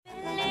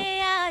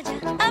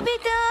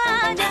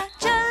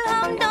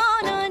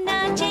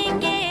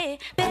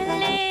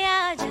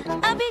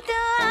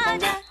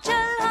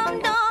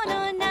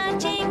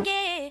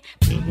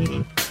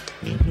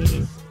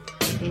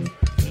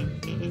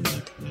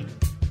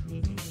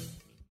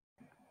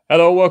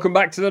Hello, welcome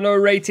back to the No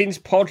Ratings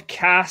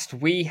podcast.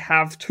 We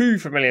have two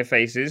familiar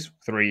faces,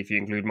 three if you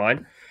include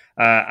mine,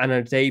 and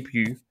a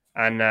debut.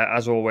 And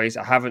as always,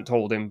 I haven't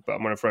told him, but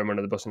I'm going to throw him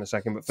under the bus in a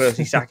second. But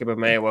firstly, Saquib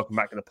and Umir, welcome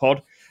back to the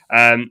pod.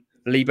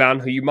 Liban,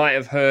 who you might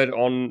have heard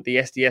on the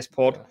SDS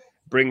pod,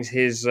 brings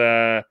his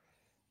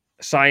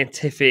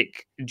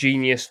scientific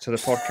genius to the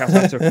podcast.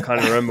 I have to kind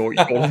of remember what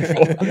you called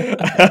it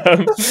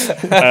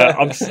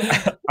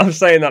before. I'm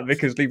saying that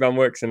because Liban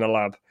works in a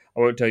lab. I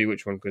won't tell you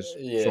which one because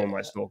someone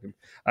might stalk him.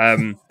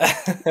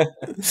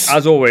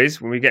 As always,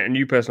 when we get a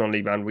new person on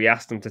Liban, we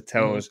ask them to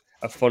tell us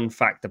a fun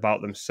fact about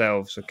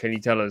themselves. So can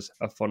you tell us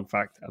a fun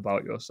fact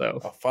about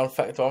yourself? A fun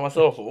fact about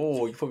myself?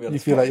 Oh, you put me on the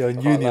You feel spot. like you're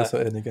in uni or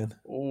something again?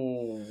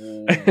 Oh,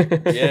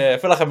 yeah. I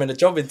feel like I'm in a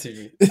job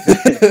interview.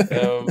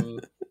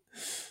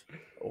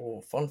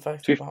 Fun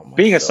fact about myself.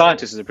 Being a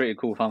scientist is a pretty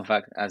cool fun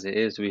fact, as it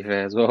is, to be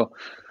fair, as well.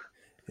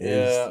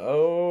 Yeah.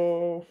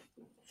 Oh,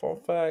 fun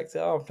fact.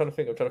 Oh, I'm trying to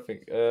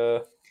think.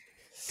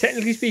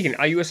 Technically speaking,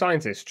 are you a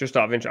scientist? Just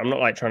out of interest. I'm not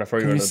like trying to throw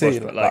you under the bus,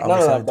 but like...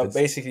 No, but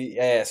basically,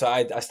 yeah. So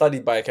I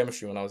studied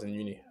biochemistry when I was in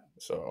uni.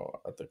 So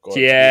at the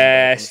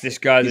yes, this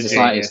guy's a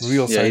genius.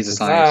 Real scientist. He's a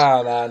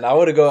scientist. Nah. I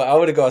would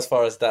have go as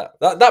far as that.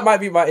 That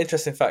might be my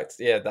interesting fact.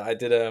 Yeah, that I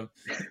did.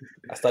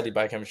 I studied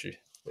biochemistry.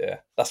 Yeah,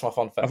 that's my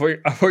fun fact.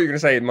 I thought you were going to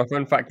say my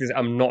fun fact is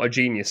I'm not a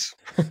genius.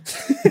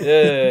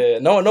 Yeah.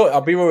 No.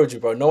 I'll be real with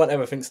you, bro. No one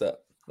ever thinks that.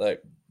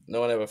 Like,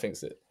 no one ever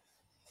thinks it.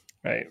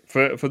 Right.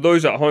 For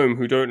those at home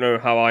who don't know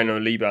how I know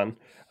Liban,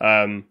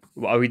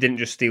 we didn't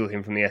just steal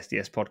him from the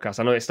SDS podcast.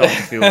 I know it's starting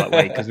to feel that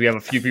way because we have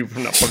a few people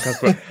from that podcast,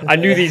 but I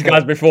knew these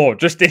guys before,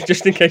 just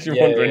in case you're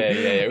wondering.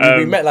 Yeah.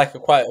 We met like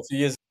quite a few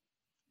years.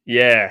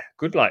 Yeah,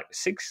 good, like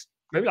 6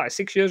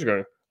 years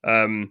ago.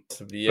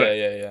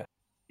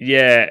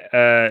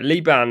 Yeah.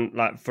 Liban,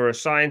 like for a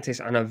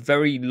scientist and a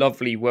very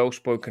lovely,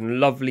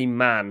 well-spoken, lovely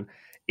man,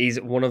 is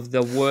one of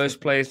the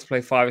worst players to play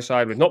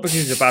five-a-side with. Not because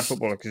he's a bad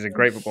footballer, because he's a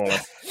great footballer,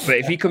 but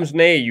if he comes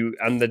near you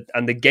and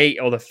the gate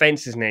or the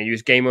fence is near you,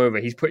 it's game over.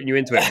 He's putting you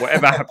into it,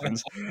 whatever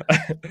happens.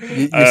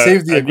 You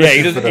saved the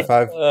aggression for the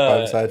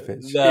five-a-side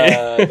pitch.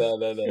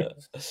 No.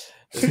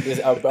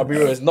 I'll be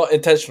real. It's not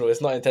intentional. I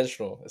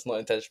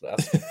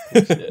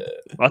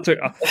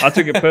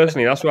took it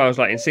personally. That's why I was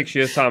like, in 6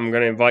 years' time, I'm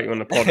going to invite you on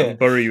the pod and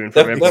bury you in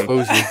front of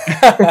everyone.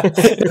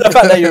 The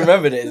fact that you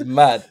remembered it is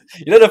mad.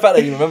 You know, the fact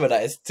that you remember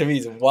that is, to me,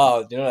 is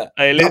wild. You know that?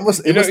 Hey, it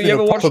must have been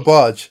a proper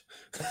barge.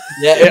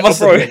 Yeah, it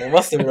must have been. It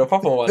must have been a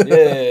proper one.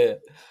 Yeah.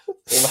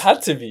 It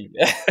had to be.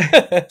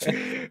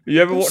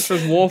 You ever watch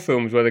those war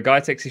films where the guy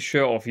takes his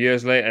shirt off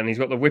years later and he's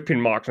got the whipping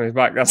marks on his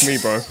back? That's me,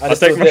 bro. I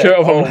take my shirt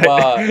off. Oh,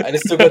 wow. And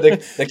it's still got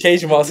the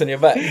cage marks on your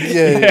back.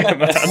 Yeah.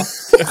 Man.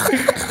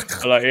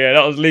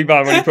 That was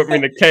Liban when he put me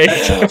in the cage.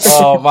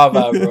 Oh, my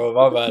bad, bro.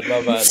 My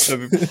bad. So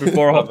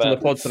before I hopped on the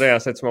pod today, I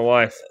said to my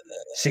wife,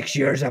 6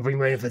 years I've been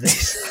waiting for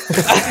this.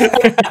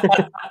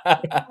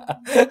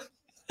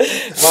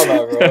 My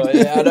bad, bro.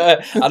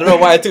 Yeah, I don't know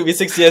why it took me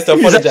 6 years to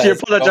apologize.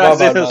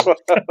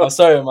 I'm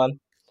sorry, man.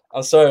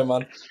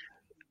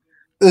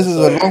 This is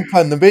a long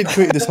plan. The main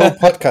created this whole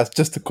podcast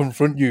just to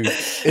confront you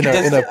in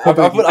a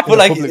public. I feel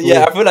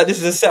like this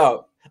is a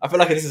setup.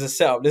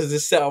 This is a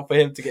setup for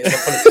him to get his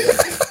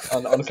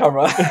apology on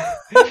camera.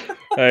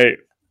 Hey,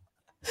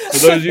 for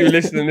those of you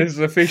listening, this is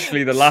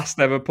officially the last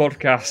ever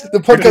podcast. The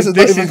podcast is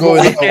not even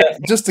going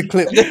up. Just a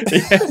clip. This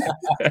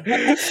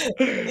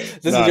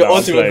is your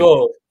ultimate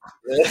goal.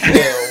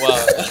 Wow.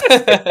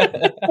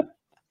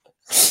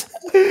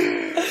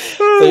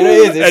 So you know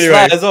it's anyway.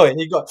 Sly as well.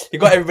 He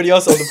got everybody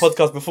else on the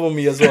podcast before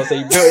me as well. So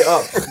he built it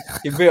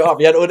up.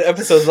 He had all the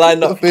episodes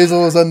lined up.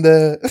 Faisal was on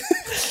there.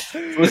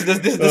 This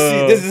is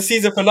the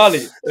season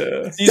finale.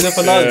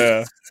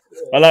 Yeah.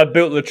 I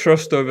built the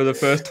trust over the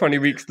first 20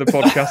 weeks of the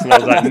podcast, and I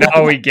was like,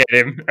 now we get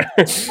him.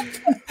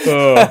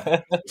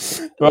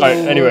 Right.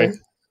 Anyway.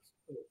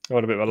 I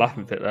had a bit of a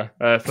laughing fit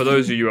there. For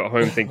those of you at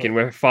home thinking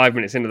we're 5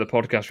 minutes into the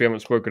podcast, we haven't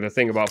spoken a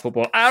thing about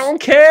football. I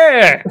don't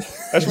care.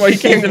 That's why you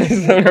came to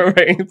this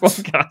rating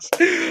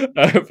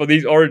podcast for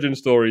these origin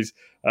stories.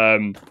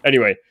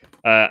 Anyway,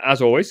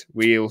 as always,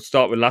 we'll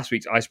start with last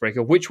week's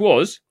icebreaker, which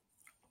was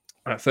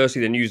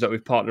firstly the news that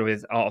we've partnered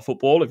with Art of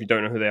Football. If you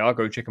don't know who they are,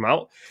 go check them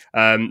out.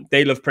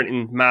 They love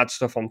printing mad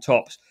stuff on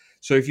tops.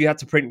 So if you had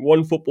to print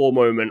one football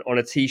moment on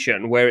a t-shirt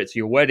and wear it to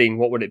your wedding,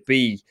 what would it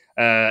be?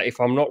 If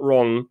I'm not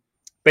wrong,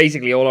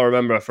 basically, all I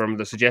remember from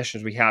the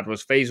suggestions we had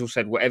was Faisal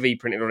said whatever he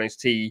printed on his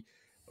tee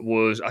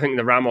was, I think,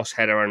 the Ramos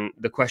header, and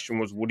the question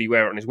was, would he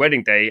wear it on his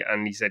wedding day?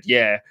 And he said,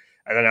 yeah.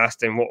 And then I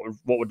asked him, what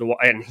would the...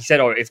 And he said,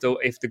 oh, if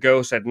the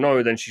girl said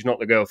no, then she's not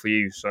the girl for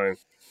you. So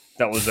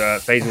that was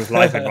Faisal's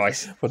life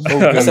advice.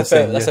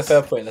 That's a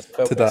fair point.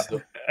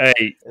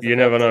 Hey, you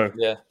never know.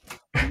 Yeah.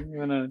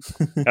 When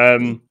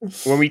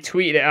we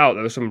tweeted it out,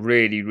 there were some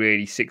really,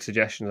 really sick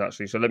suggestions,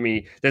 actually. So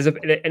there's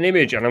an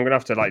image, and I'm going to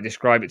have to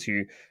describe it to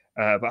you.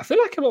 But I feel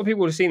like a lot of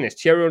people have seen this.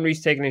 Thierry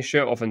Henry's taking his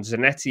shirt off, and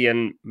Zanetti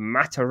and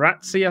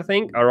Materazzi, I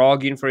think, are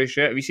arguing for his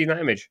shirt. Have you seen that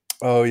image?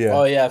 Oh, yeah.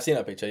 I've seen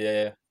that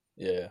picture.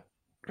 Yeah.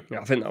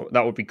 I think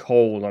that would be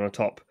cold on a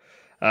top.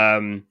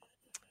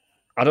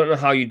 I don't know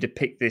how you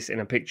depict this in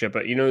a picture,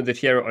 but you know another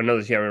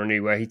Thierry Henry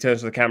where he turns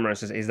to the camera and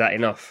says, "Is that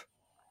enough?"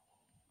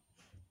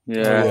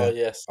 Yeah. Oh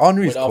yes.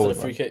 Henry's Went after cold, the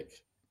free man. kick.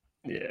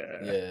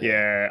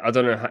 Yeah. I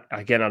don't know.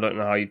 I don't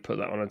know how you'd put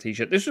that on a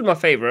t-shirt. This was my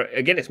favorite.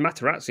 Again, it's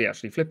Materazzi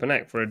actually. Flipping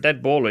heck, for a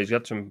dead baller, he's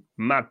got some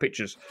mad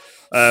pictures.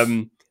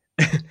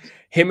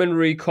 Him and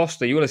Rui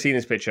Costa. You will have seen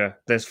this picture.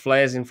 There's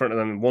flares in front of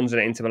them. One's in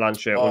an Inter Milan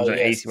shirt. One's in an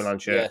AC Milan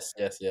shirt.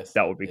 Yes.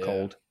 That would be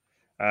cold.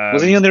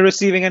 Wasn't he on the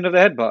receiving end of the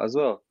headbutt as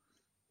well?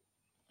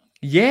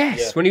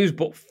 Yes, when he was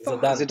Zidane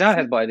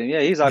headbutted him. Yeah,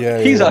 he's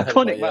Yeah.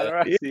 iconic,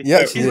 Yeah. man. He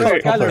actually is a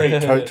proper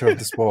character of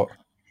the sport.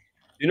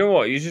 You know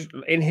what? He's just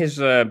in his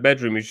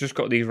bedroom. He's just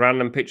got these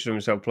random pictures of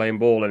himself playing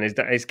ball, and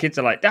his kids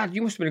are like, "Dad,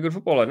 you must have been a good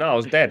footballer." No, I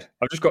was dead.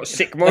 I've just got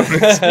sick moments.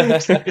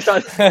 It's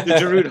like the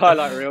Giroud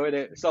highlight reel, isn't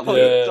it? Someone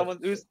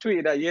who was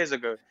tweeted that years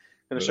ago.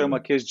 Going to show my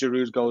kids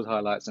Giroud's goals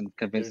highlights and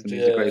convince them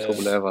he's the greatest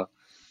footballer ever.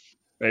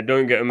 They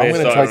don't get I'm going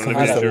to try to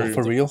convince them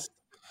for real.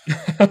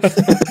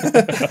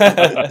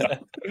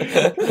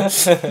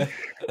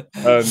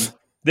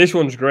 This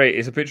one's great.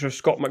 It's a picture of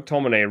Scott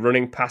McTominay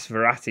running past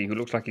Verratti, who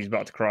looks like he's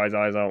about to cry his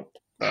eyes out.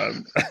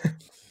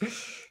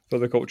 For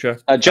the culture.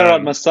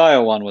 Gerard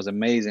Messiah one was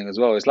amazing as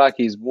well. It's like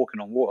he's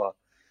walking on water.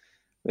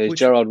 There's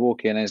Gerard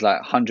walking and there's like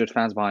 100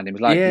 fans behind him.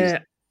 It's like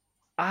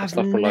I've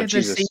never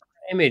seen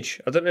that image.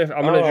 I don't know if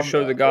I'm going to just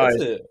show the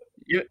guys.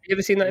 You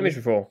ever seen that image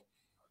before?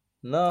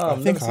 No, I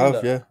think I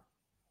have, yeah.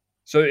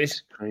 So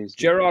it's crazy.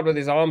 Gerard with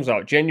his arms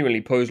out,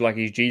 genuinely posed like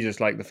he's Jesus,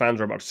 like the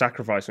fans are about to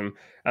sacrifice him.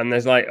 And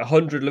there's like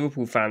 100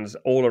 Liverpool fans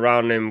all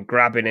around him,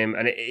 grabbing him.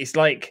 And it's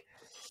like,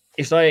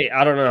 I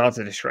don't know how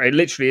to describe it. It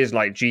literally is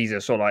like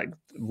Jesus or like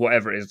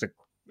whatever it is.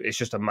 It's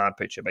just a mad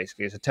picture,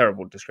 basically. It's a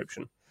terrible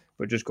description.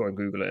 But just go and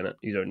Google it, innit?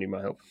 You don't need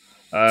my help.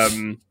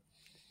 Then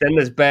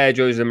there's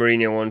Jose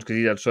Mourinho ones because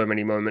he's had so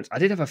many moments. I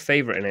did have a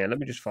favourite in here. Let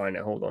me just find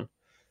it. Hold on.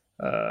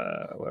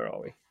 Where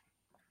are we?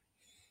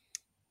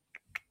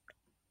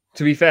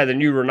 To be fair, the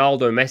new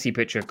Ronaldo Messi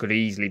picture could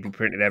easily be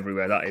printed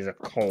everywhere. That is a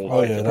cold.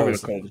 Probably the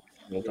coldest of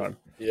all time.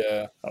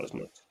 Yeah, that was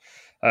nuts.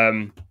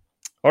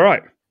 All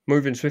right,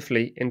 moving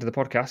swiftly into the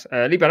podcast.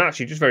 Liban,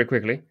 actually, just very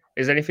quickly,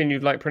 is there anything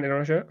you'd like printed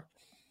on a shirt?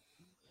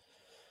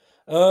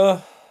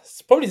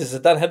 It's probably the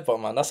Zidane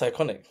headbutt, man. That's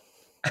iconic.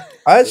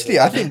 I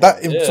think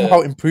that somehow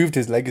improved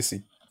his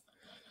legacy.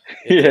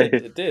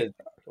 It did.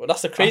 Well,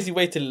 that's a crazy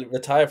way to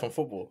retire from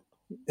football,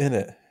 isn't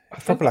it?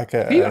 Probably like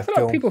I feel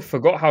like people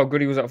forgot how good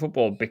he was at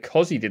football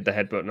because he did the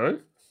headbutt, no?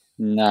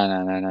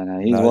 No.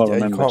 He's well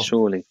remembered,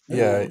 surely.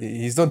 Yeah,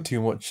 he's done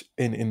too much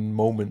in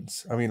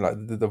moments. I mean, like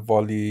the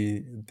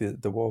volley,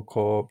 the World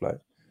Cup,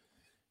 like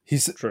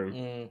he's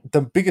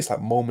the biggest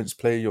like moments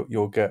player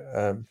you'll get.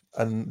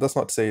 And that's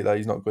not to say that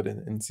he's not good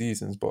in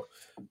seasons, but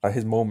like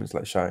his moments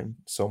like shine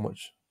so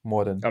much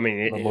more than. I mean,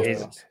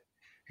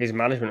 his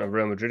management of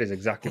Real Madrid is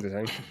exactly the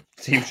same.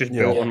 Team's just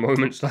built on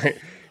moments.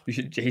 Like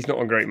he's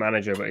not a great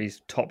manager, but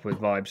he's top with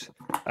vibes.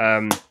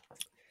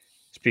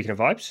 Speaking of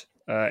vibes,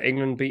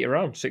 England beat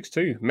Iran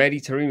 6-2.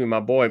 Mehdi Taremi, my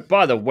boy.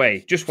 By the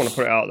way, just want to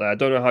put it out there. I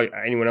don't know how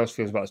anyone else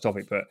feels about this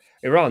topic, but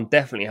Iran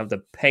definitely have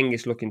the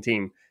pengest looking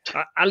team.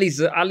 Ali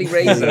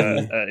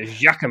Reza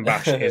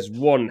Jakenbash is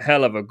one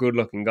hell of a good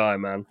looking guy,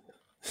 man.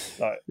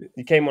 Like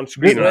he came on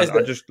screen and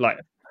I just like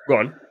go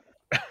on.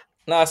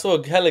 No, I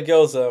saw hella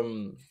girls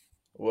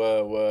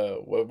were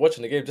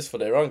watching the game just for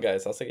the Iran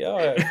guys. I was like, yeah, all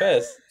right,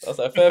 fair. I was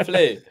like, fair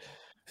play.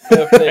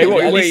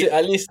 Hey,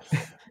 at least.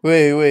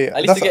 Wait.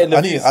 At least I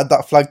need to add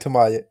that flag to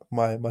my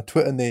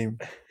Twitter name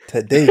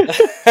today.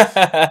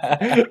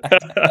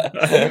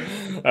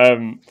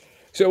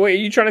 So wait,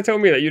 are you trying to tell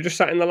me that you're just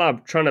sat in the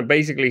lab trying to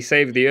basically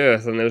save the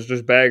earth, and there's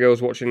just bare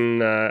girls watching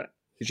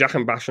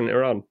Jakenbash in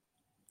Iran?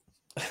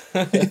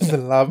 In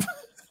the lab.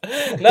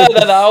 No.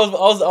 I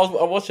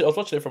was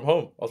watching it from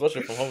home. I was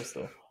watching it from home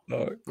still.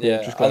 Oh, cool.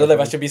 Yeah, I don't know if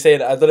I should be saying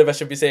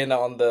that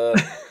on the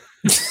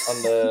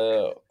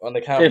on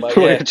the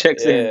camera.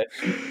 Checks in.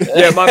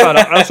 Yeah, my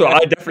bad. Also,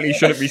 I definitely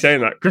shouldn't be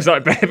saying that because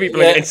like bare people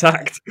are getting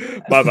sacked.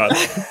 My bad.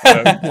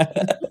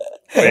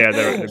 Yeah,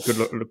 they're a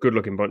good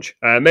looking bunch.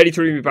 Mehdi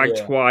Taremi bagged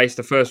twice.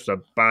 The first was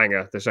a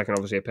banger. The second,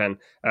 obviously, a pen.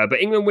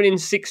 But England winning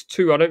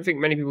 6-2. I don't think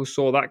many people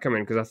saw that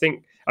coming because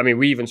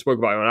we even spoke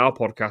about it on our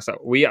podcast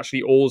that we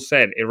actually all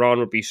said Iran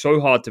would be so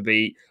hard to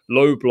beat,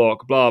 low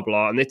block, blah,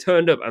 blah. And they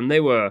turned up and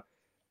they were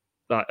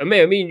like,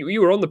 Umir, I mean,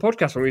 you were on the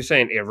podcast when we were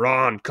saying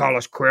Iran,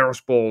 Carlos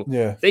Queiroz ball.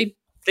 Yeah. They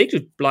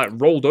just like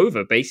rolled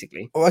over,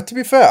 basically. Well, to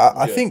be fair,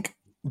 I think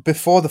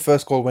before the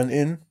first goal went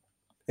in,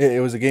 it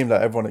was a game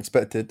that everyone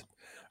expected.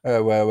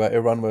 Where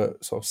Iran were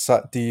sort of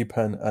sat deep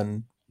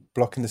and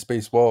blocking the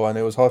space well, and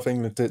it was hard for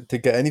England to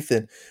get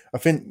anything. I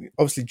think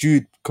obviously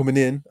Jude coming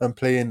in and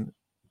playing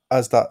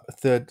as that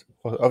third,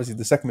 or obviously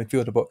the second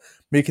midfielder, but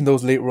making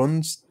those late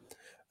runs,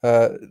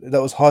 that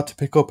was hard to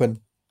pick up. And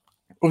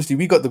obviously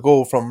we got the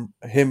goal from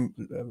him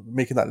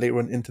making that late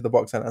run into the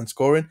box and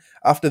scoring.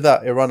 After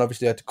that, Iran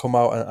obviously had to come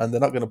out and they're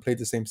not going to play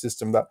the same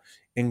system that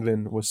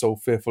England was so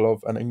fearful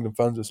of and England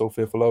fans were so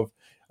fearful of.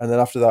 And then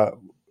after that,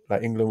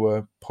 like England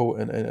were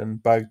potent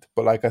and bagged,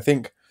 but like I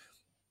think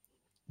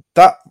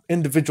that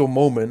individual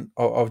moment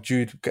of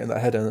Jude getting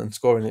that header and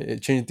scoring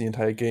it changed the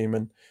entire game.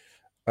 And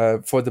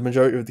for the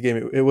majority of the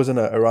game, it wasn't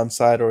a run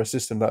side or a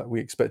system that we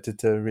expected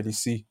to really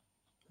see.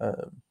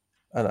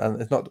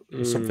 And it's not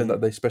something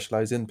that they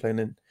specialize in, playing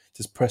in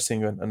just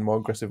pressing and more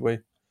aggressive way.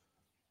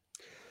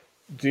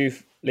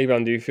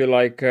 Liban, do you feel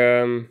like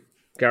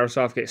Gareth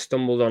Southgate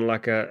stumbled on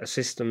like a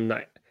system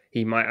that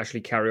he might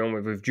actually carry on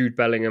with Jude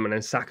Bellingham and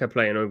then Saka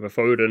playing over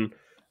Foden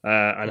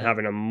and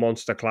having a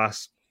monster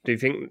class? Do you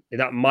think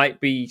that might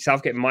be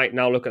Southgate might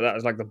now look at that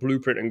as like the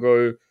blueprint and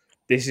go,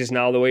 this is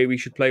now the way we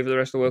should play for the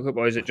rest of the World Cup,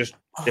 or is it just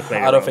they play?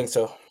 I don't think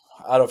so.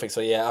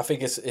 Yeah, I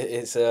think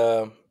it's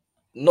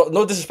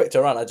no disrespect to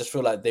Iran. I just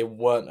feel like they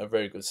weren't a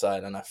very good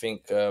side, and I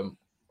think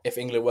if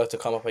England were to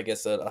come up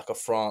against like a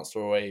France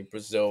or a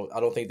Brazil, I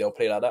don't think they'll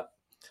play like that.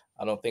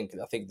 I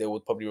think they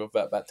would probably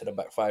revert back to the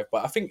back five.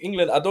 But I think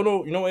England, I don't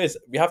know, you know what it is?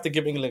 We have to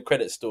give England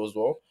credit still as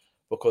well,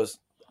 because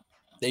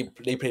they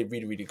played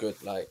really, really good.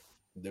 Like,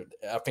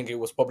 I think it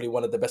was probably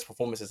one of the best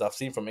performances I've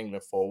seen from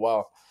England for a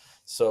while.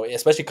 So,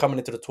 especially coming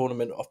into the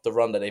tournament off the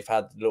run that they've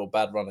had, the little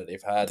bad run that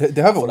they've had.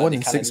 They haven't won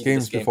in 6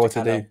 games before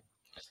today.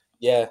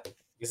 Yeah,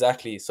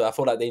 exactly. So I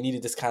feel like they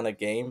needed this kind of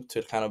game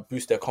to kind of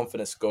boost their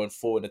confidence going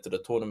forward into the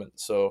tournament.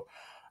 So,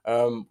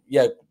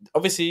 yeah,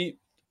 obviously,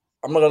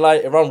 I'm not going to lie,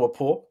 Iran were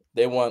poor.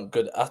 They weren't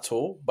good at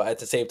all. But at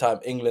the same time,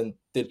 England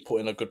did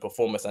put in a good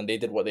performance and they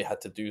did what they had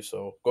to do.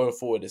 So going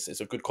forward, it's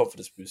a good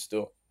confidence boost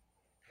still.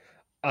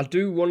 I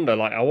do wonder,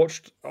 like, I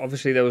watched,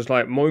 obviously there was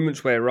like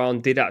moments where Iran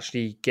did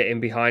actually get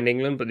in behind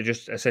England, but they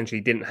just essentially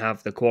didn't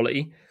have the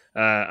quality.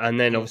 And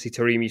then obviously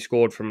Taremi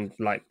scored from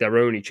like their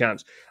only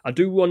chance. I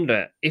do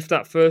wonder if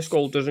that first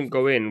goal doesn't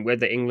go in,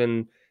 whether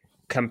England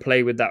can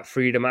play with that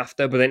freedom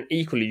after, but then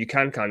equally you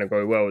can kind of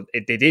go, well,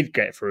 they did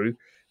get through.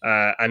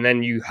 And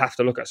then you have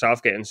to look at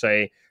Southgate and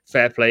say,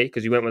 fair play,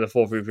 because he went with a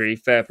 4-3-3.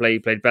 Fair play, he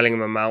played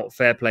Bellingham and Mount.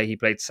 Fair play, he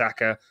played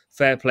Saka.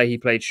 Fair play, he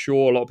played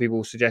Shaw. A lot of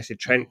people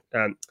suggested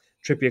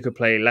Trippier could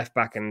play left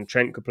back and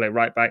Trent could play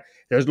right back.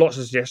 There's lots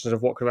of suggestions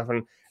of what could have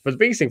happened. But the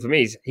biggest thing for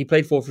me is he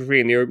played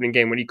 4-3-3 in the opening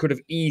game when he could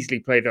have easily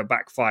played a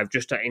back five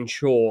just to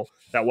ensure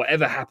that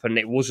whatever happened,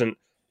 it wasn't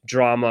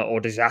drama or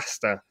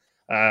disaster.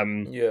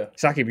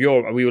 Saquib, we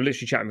were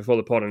literally chatting before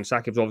the pod, and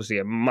Saqib's obviously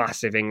a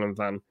massive England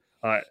fan.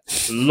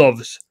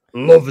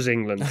 Loves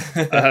England.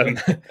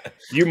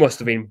 You must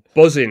have been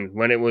buzzing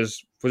when it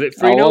was it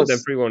 3-0 then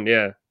 3-1?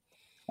 Yeah.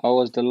 I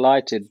was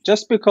delighted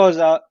just because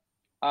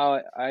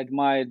I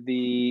admired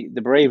the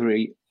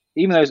bravery,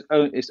 even though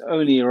it's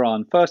only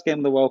Iran. First game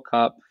of the World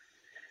Cup,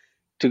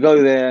 to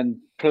go there and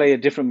play a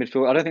different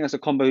midfield. I don't think that's a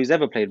combo he's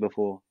ever played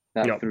before,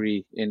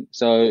 three in.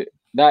 So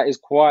that is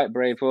quite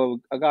brave for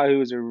a guy who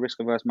was a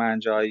risk-averse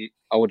manager. I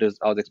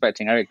was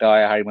expecting Eric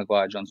Dyer, Harry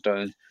Maguire, John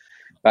Stones,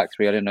 back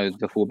three. I didn't know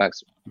the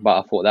fullbacks, but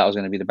I thought that was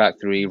going to be the back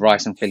three.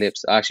 Rice and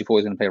Phillips. I actually thought he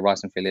was going to play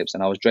Rice and Phillips,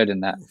 and I was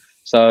dreading that.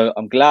 So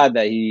I'm glad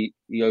that he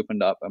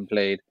opened up and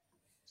played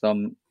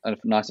a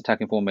nice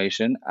attacking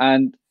formation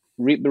and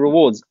reap the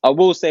rewards. I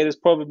will say there's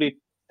probably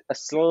a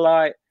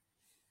slight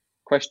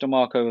question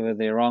mark over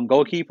the Iran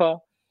goalkeeper.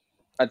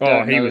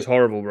 He was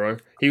horrible, bro.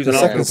 He was the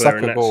an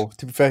second ball.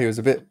 To be fair, he was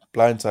a bit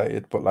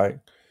blindsided, but like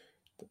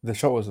the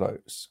shot was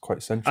like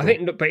quite central. I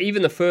think, but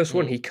even the first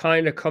one, he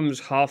kind of comes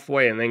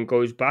halfway and then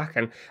goes back.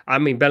 And I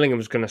mean,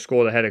 Bellingham's going to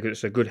score the header because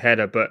it's a good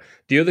header. But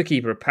the other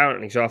keeper,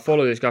 apparently, so I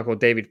follow this guy called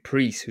David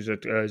Priest, who's a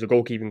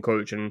goalkeeping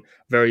coach and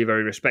very,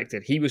 very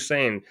respected. He was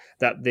saying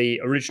that the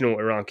original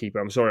Iran keeper,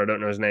 I'm sorry, I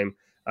don't know his name,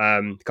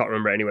 can't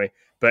remember it anyway.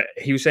 But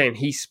he was saying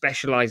he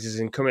specialises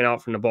in coming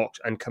out from the box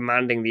and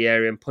commanding the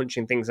area and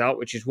punching things out,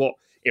 which is what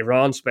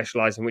Iran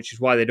specialise in, which is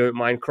why they don't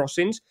mind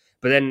crossings.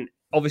 But then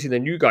obviously the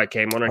new guy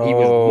came on and he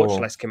was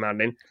much less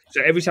commanding.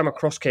 So every time a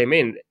cross came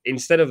in,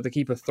 instead of the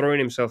keeper throwing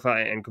himself at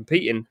it and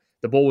competing,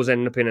 the ball was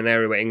ending up in an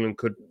area where England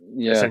could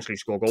essentially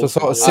score goals. So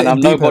sort of sitting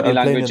deep and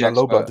playing in that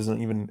low block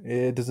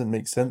doesn't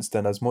make sense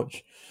then as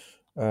much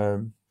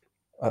as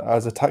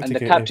a tactic. And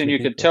the captain, you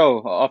could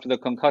tell after the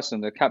concussion,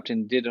 the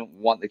captain didn't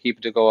want the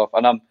keeper to go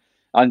off.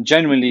 And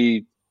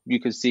genuinely, you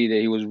could see that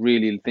he was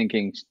really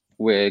thinking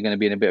we're going to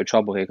be in a bit of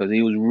trouble here because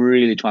he was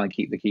really trying to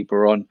keep the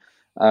keeper on.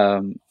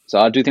 So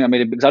I do think I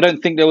made it because I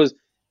don't think there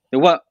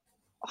weren't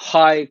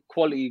high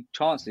quality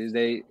chances.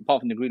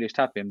 Apart from the Grealish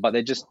tapping, but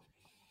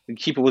the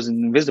keeper was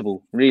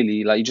invisible.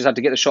 Really, like you just had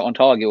to get the shot on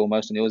target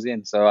almost, and it was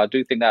in. So I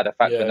do think that had a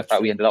factor in the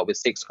fact we ended up with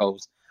 6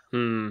 goals.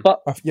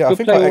 But I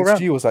think our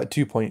XG was like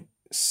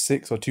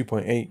 2.6 or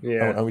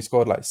 2.8, and we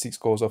scored like 6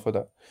 goals off of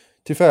that.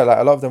 To be fair, like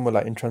a lot of them were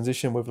like in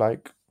transition with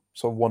like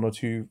sort of 1 or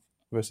 2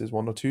 versus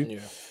 1 or 2.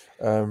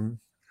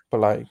 But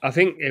like, I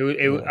think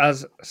it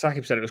as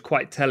Saquib said, it was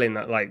quite telling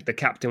that like the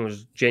captain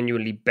was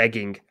genuinely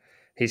begging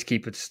his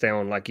keeper to stay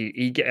on. Like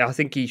I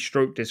think he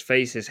stroked his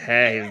face, his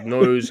hair, his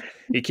nose.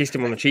 He kissed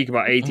him on the cheek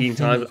about 18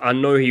 times. I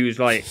know he was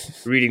like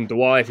reading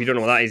dua. If you don't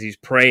know what that is, he's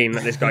praying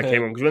that this guy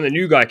came on, because when the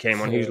new guy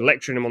came on, he was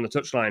lecturing him on the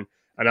touchline.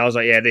 And I was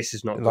like, this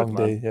is not good, long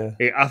man.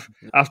 day,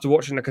 After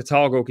watching the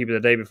Qatar goalkeeper the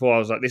day before, I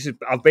was like,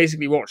 I've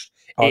basically watched.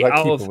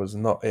 That keeper was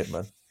not it,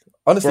 man.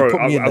 Honestly, Bro,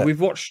 put me in there. we've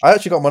watched. I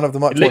actually got man of the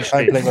match one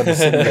time Literally. playing on the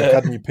City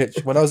Academy pitch.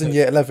 When I was in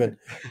year 11,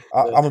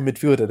 I'm a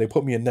midfielder. They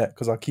put me in net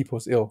because our keeper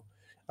was ill.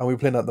 And we were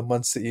playing at the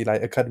Man City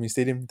Academy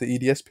Stadium,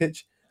 the EDS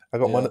pitch.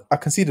 I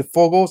conceded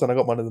 4 goals and I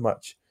got man of the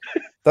match.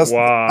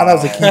 Wow. And I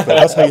was a keeper.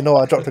 That's how you know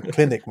I dropped a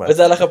clinic, man. Was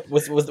that like a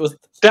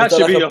That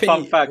should like be a your fun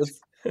pity- fact.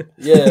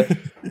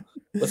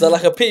 Was that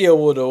like a pity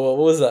award or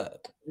what was that?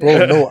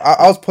 Bro, no,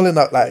 I was pulling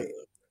out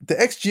the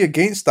XG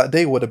against that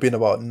day would have been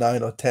about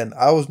 9 or 10.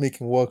 I was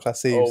making world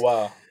class saves. Oh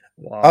wow.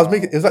 Wow. I was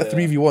making it was like Yeah.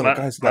 3v1. Man,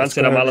 Guys, man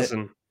said I'm squaring it.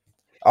 Allison.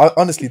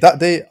 Honestly, that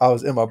day I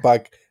was in my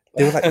bag.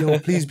 They were like, "Yo,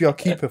 please be our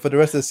keeper for the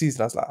rest of the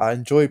season." I was like, "I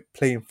enjoy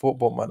playing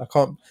football, man. I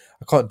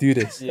can't do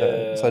this."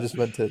 Yeah. So I just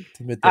went to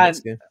mid the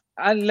next game.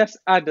 And let's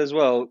add as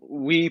well,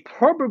 we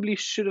probably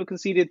should have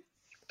conceded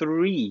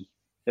 3.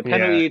 The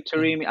penalty,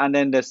 Taremi, and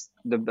then the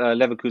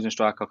Leverkusen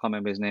striker, I can't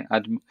remember his name.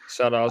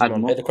 Sad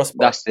Osman. Head across the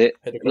bar. That's it.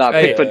 Head across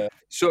Like, the bar.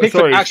 Pickford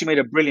Sorry, actually made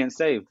a brilliant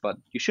save, but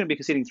you shouldn't be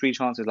conceding 3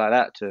 chances like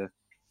that to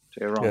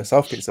Iran. Yeah,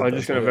 Southgate said I'm that.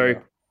 just going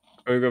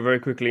to very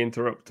quickly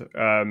interrupt.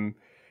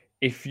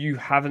 If you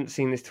haven't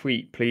seen this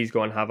tweet, please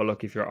go and have a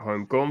look if you're at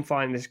home. Go and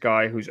find this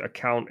guy whose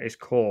account is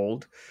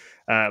called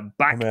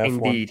Back Umir F1.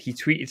 Indeed. He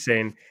tweeted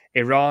saying,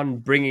 Iran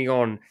bringing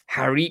on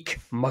Harik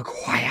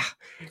Maguire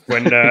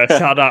when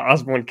Sadat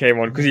Osman came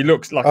on because he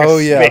looks like I've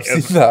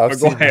seen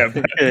Maguire,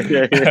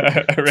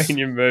 that.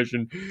 Iranian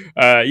version.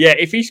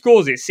 If he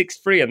scores it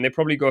 6-3 and they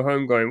probably go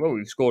home going, well,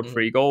 we've scored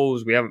 3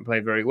 goals, we haven't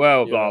played very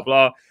well, blah,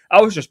 blah.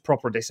 I was just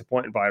proper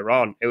disappointed by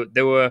Iran.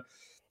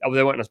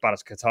 They weren't as bad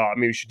as Qatar. I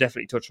mean, we should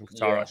definitely touch on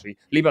Qatar, actually.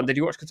 Liban, did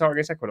you watch Qatar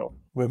against Ecuador?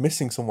 We're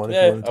missing someone.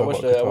 Yeah, I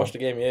watched the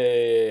game.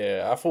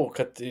 Yeah. I thought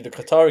the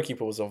Qatari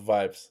keeper was on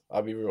vibes.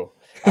 I'll be real.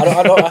 I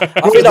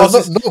think that was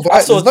just,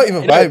 there's not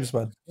even vibes,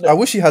 man. I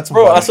wish he had some.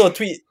 Bro, vibes. I saw a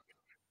tweet.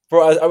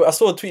 Bro, I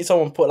saw a tweet.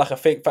 Someone put like a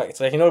fake fact.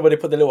 Like, you know, when they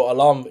put the little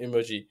alarm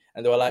emoji,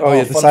 and they were like,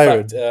 the fun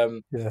siren. Fact,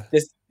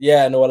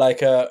 and they were like,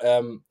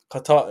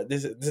 Qatar.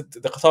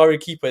 The Qatari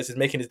keeper is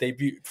making his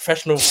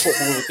professional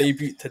football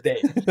debut today.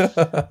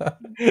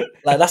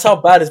 Like, that's how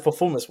bad his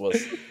performance was.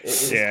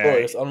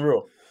 It was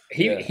unreal.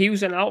 He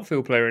was an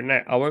outfield player in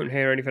net. I won't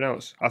hear anything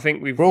else. I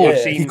think we've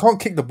seen... He can't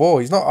kick the ball.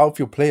 He's not an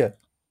outfield player.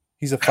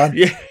 He's a fan.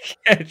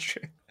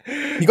 True.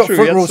 He got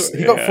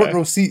front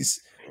row seats.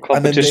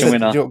 Competition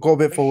and then winner. Go a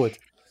bit forward.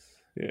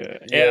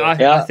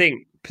 I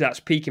think that's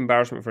peak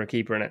embarrassment for a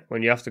keeper, innit?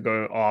 When you have to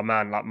go, oh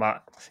man, like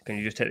Matt, can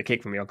you just take the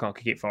kick from me? I can't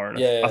kick it far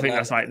enough. I think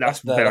that's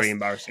very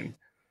embarrassing.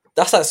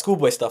 That's like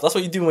schoolboy stuff. That's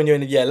what you do when you're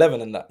in year 11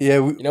 and that. Yeah,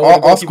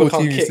 our school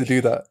team used to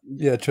do that.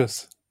 Yeah,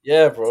 trust.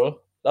 Yeah, bro.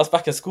 That's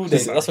back in school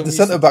days. That's what the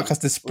centre back has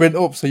to sprint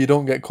up so you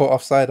don't get caught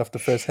offside after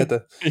first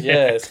header.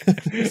 Yeah,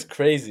 it's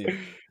crazy.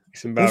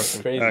 It's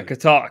embarrassing.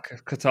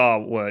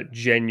 Qatar were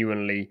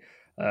genuinely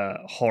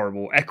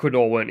horrible.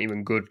 Ecuador weren't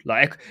even good.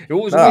 Like, it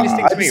was the weirdest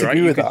thing to me,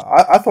 right? With that.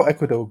 I thought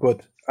Ecuador were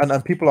good,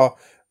 and people are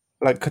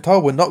like,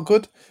 Qatar were not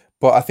good,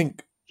 but I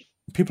think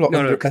people are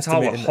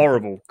Qatar were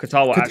horrible.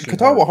 Qatar were actually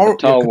Qatar were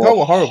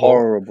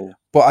horrible.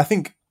 But I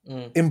think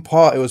in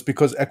part it was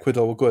because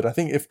Ecuador were good. I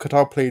think if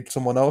Qatar played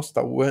someone else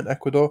that weren't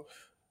Ecuador,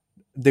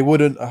 they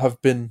wouldn't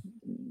have been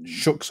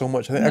shook so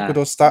much. I think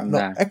Ecuador's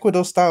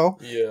style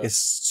is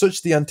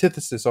such the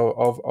antithesis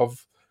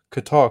of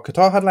Qatar.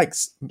 Qatar had like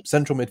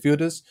central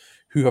midfielders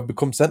who have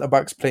become centre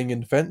backs playing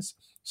in defence.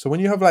 So when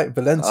you have like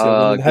Valencia,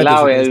 allow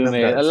it,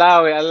 Umir.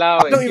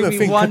 I don't even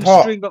think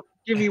Qatar.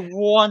 Give me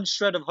one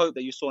shred of hope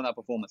that you saw in that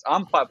performance.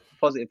 I'm quite a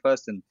positive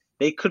person.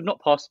 They could not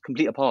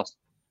complete a pass.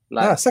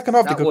 Second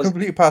half they could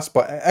complete a pass,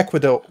 but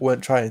Ecuador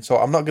weren't trying. So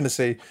I'm not going to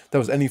say there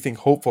was anything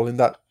hopeful in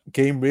that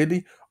game,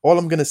 really. All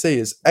I'm going to say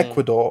is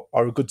Ecuador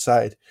are a good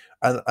side,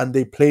 and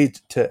they played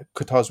to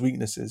Qatar's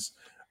weaknesses.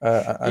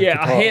 I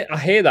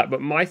hear that,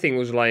 but my thing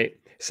was like,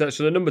 so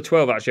the number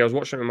 12, actually, I was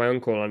watching it with my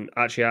uncle, and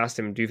actually I asked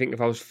him, do you think if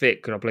I was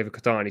fit, could I play for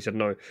Qatar? And he said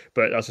no,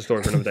 but that's a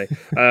story for another day.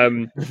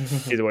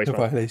 Either way,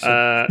 but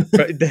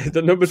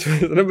the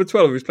number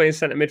 12, who's playing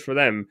centre mid for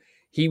them,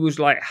 he was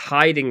like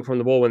hiding from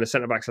the ball when the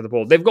centre backs had the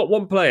ball. They've got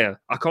one player,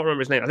 I can't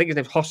remember his name. I think his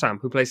name's Hossam,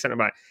 who plays centre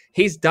back.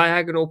 His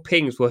diagonal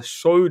pings were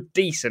so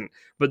decent,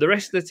 but the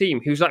rest of the team,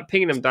 he was like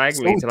pinging them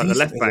diagonally to like the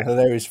left back. Is a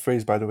hilarious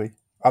phrase, by the way.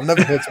 I've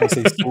never heard someone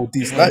say so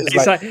decent. That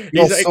is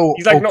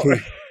okay.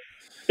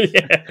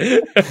 Yeah,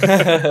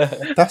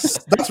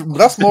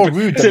 that's more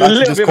rude than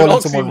that, just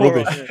calling someone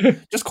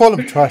rubbish. Just call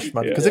him trash,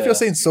 man. Because if you're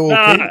saying so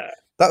okay,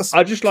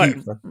 I just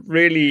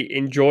really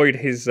enjoyed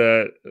his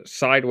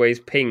sideways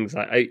pings,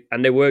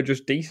 and they were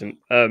just decent.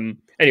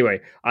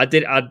 Anyway, I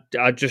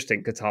just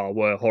think Qatar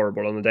were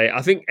horrible on the day.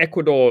 I think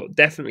Ecuador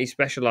definitely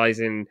specialise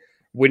in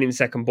winning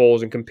second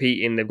balls and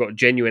competing. They've got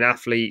genuine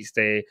athletes.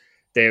 They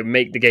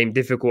make the game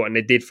difficult, and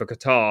they did for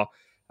Qatar.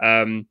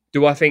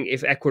 Do I think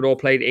if Ecuador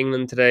played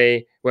England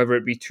today, whether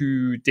it be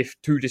too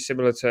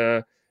dissimilar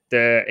to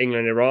the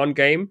England-Iran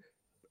game?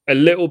 A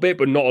little bit,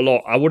 but not a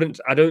lot. I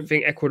don't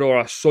think Ecuador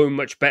are so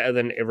much better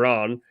than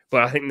Iran,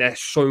 but I think they're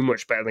so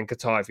much better than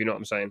Qatar, if you know what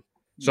I'm saying.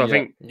 So I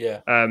think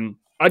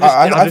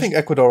I think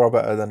Ecuador are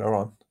better than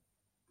Iran.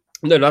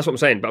 No, that's what I'm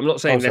saying. But I'm not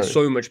saying they're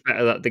so much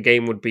better that the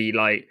game would be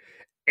like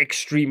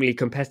extremely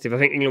competitive. I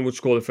think England would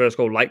score the first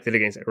goal like they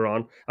did against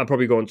Iran and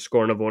probably go on to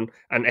score another one,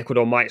 and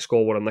Ecuador might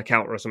score one on the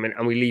counter or something,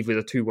 and we leave with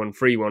a 2-1,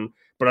 3-1.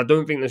 But I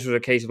don't think this was a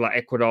case of like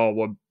Ecuador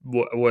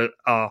were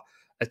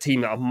a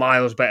team that are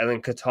miles better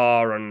than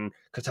Qatar, and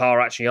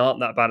Qatar actually aren't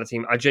that bad a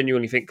team. I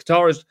genuinely think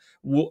Qatar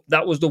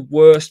that was the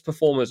worst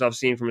performance I've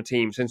seen from a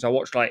team since I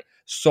watched like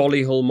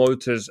Solihull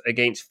Motors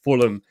against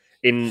Fulham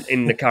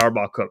in the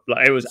Carabao Cup.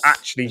 Like, it was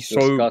actually It's so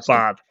disgusting.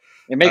 bad.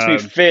 It makes me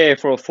fear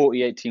for a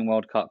 48-team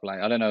World Cup. Like,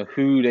 I don't know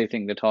who they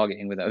think they're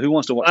targeting with that. Who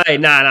wants to watch that?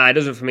 Nah, it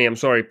doesn't for me. I'm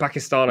sorry.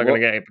 Pakistan are going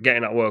to get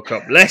in that World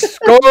Cup. Let's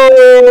go!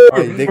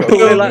 They got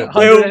We're like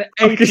killed,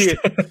 180th.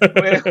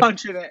 We're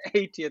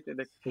 180th in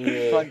the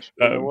country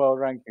in the world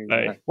ranking.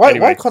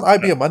 Why can't I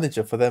be a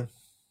manager for them?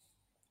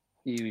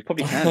 You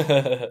probably can.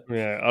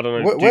 Yeah, I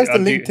don't know. Where's the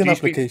LinkedIn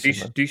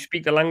application? Do you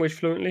speak the language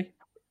fluently?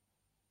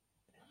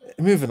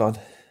 Moving on.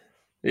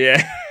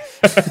 Yeah.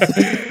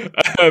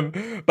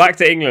 Back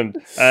to England.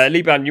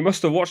 Liban, you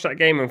must have watched that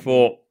game and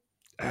thought,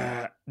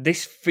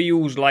 this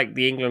feels like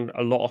the England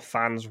a lot of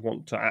fans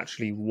want to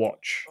actually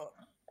watch.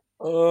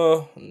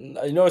 You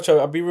know,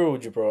 I'll be real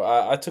with you, bro.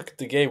 I took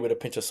the game with a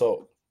pinch of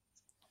salt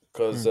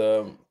because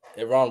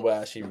Iran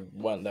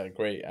weren't that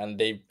great, and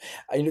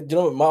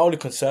my only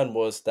concern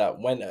was that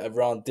when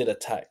Iran did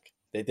attack,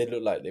 they did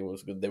look like they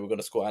were going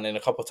to score, and then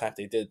a couple of times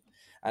they did,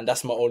 and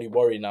that's my only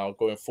worry now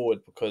going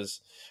forward,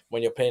 because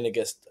when you're playing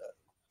against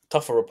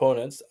tougher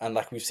opponents, and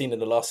like we've seen in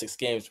the last 6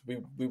 games,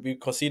 we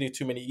conceded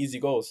too many easy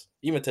goals.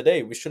 Even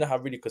today, we shouldn't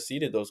have really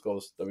conceded those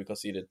goals that we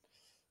conceded.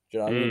 Do you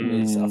know what I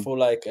mean? I feel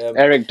like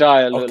Eric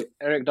Dyer looked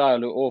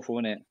awful,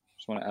 innit?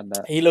 Just want to add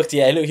that. He looked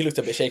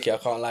a bit shaky, I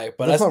can't lie.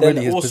 But that's not then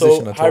really his also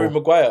position at Harry all.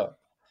 Maguire.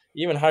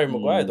 Even Harry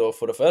Maguire, though,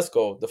 for the first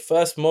goal, the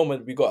first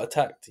moment we got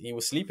attacked, he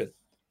was sleeping.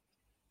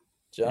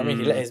 Do you know what I mean?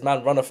 He let his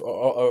man run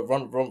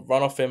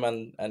off him,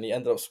 and he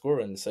ended up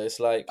scoring. So it's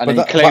like, and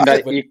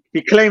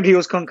he claimed he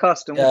was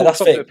concussed. And yeah, that's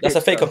fake. That's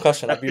a fake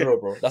concussion. I'll be real,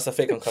 bro. That's a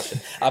fake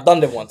concussion. I've done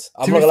them once.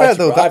 To be fair,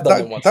 though,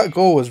 that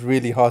goal was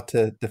really hard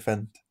to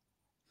defend.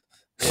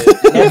 Yeah.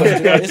 No, but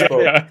you know what it is,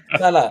 bro.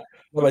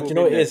 No, but you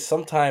know what it is.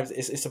 Sometimes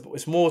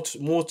it's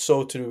more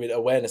so to do with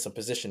awareness and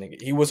positioning.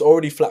 He was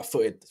already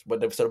flat-footed,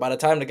 so by the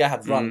time the guy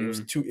had run,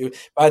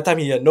 by the time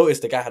he had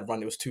noticed the guy had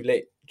run, it was too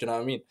late. Do you know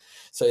what I mean?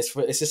 So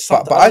it's just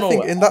something. But I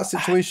think in that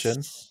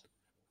situation,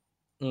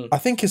 I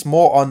think it's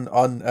more on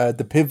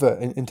the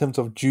pivot in terms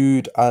of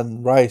Jude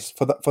and Rice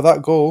for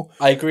that goal.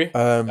 I agree.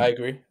 I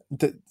agree.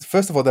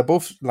 First of all, they're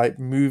both like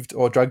moved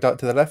or dragged out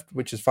to the left,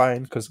 which is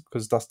fine because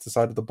that's the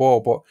side of the ball.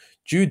 But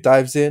Jude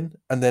dives in,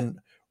 and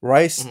then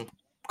Rice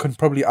can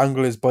probably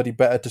angle his body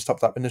better to stop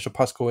that initial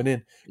pass going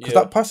in, because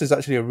that pass is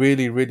actually a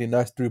really, really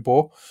nice through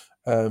ball.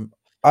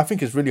 I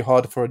think it's really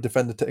hard for a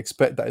defender to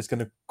expect that it's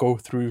going to go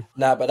through.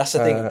 Nah, but that's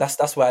the thing.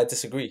 That's why I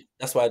disagree.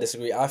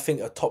 I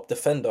think a top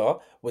defender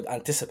would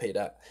anticipate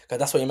that, because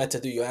that's what you're meant to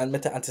do. You're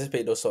meant to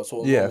anticipate those sorts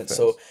of moments.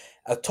 So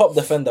a top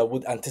defender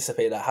would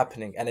anticipate that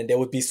happening, and then they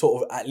would be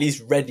sort of at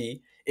least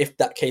ready if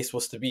that case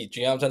was to be. Do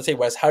you know what I'm trying to say?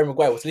 Whereas Harry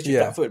Maguire was literally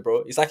flat-footed,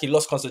 bro. It's like he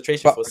lost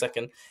concentration for a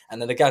second, and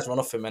then the guys run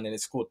off him, and then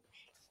it's scored.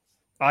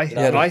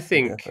 I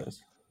think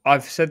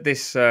I've said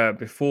this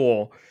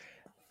before.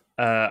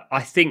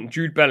 I think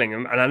Jude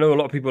Bellingham, and I know a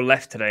lot of people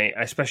left today,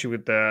 especially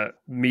with the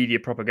media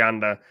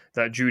propaganda,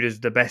 that Jude is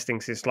the best thing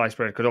since sliced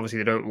bread, because obviously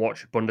they don't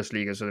watch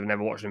Bundesliga, so they've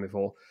never watched him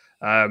before.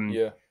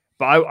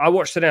 But I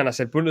watched today and I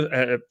said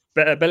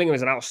Bellingham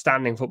is an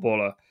outstanding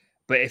footballer,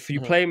 but if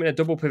you play him in a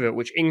double pivot,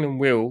 which England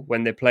will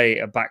when they play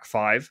a back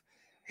five,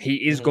 he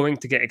is going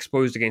to get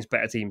exposed against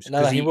better teams.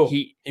 No, he will.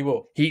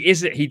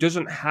 He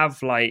doesn't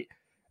have like...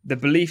 The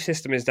belief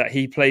system is that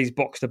he plays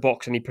box to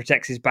box and he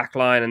protects his back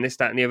line and this,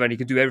 that, and the other, and he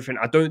can do everything.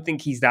 I don't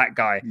think he's that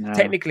guy. No.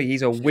 Technically,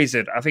 he's a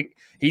wizard. I think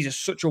he's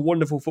such a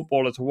wonderful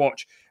footballer to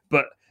watch.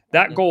 But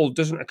that goal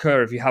doesn't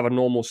occur if you have a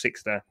normal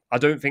 6 there. I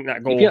don't think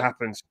that goal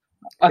happens.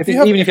 I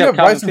think even if you have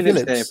Rice and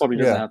Phillips there, it probably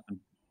doesn't happen.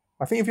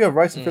 I think if you have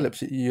Rice and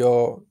Phillips,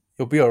 you'll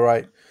be all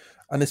right.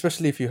 And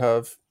especially if you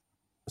have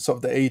sort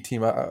of the A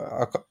team.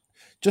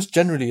 Just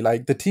generally,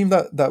 like the team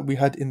that we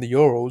had in the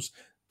Euros,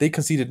 they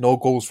conceded no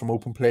goals from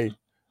open play.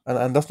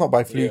 And that's not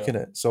by fluke,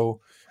 innit? So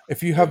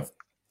if you have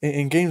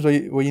in games where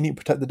you need to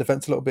protect the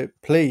defense a little bit,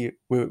 play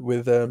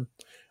with the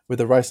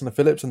Rice and the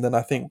Phillips, and then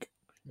I think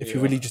if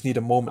you really just need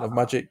a moment of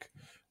magic,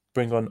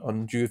 bring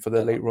on Jude for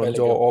the late runs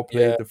or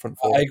play the front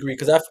four. I agree,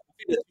 because I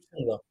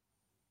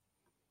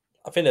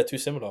think they're too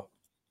similar.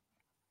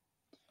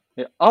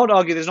 Yeah, I would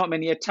argue there's not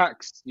many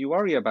attacks you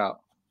worry about.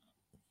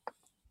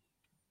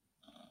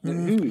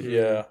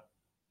 Yeah,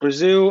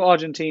 Brazil,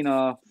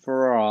 Argentina,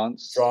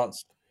 France.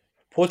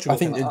 Portugal. I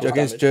think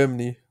against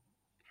Germany,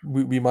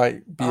 we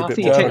might be a bit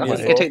more. I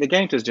think you take the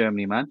game to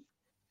Germany, man.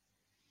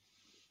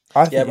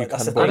 I think you can.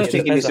 I don't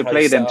think he needs to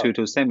play them till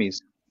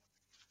semis.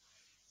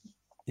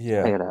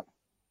 Yeah.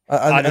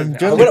 And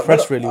Germany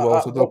press really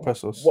well, so they'll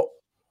press us.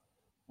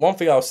 One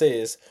thing I'll say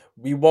is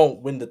we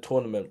won't win the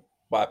tournament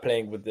by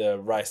playing with the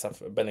Rice and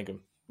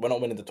Bellingham. We're not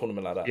winning the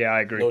tournament like that. Yeah,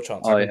 I agree. No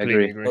chance. I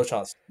agree. No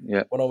chance.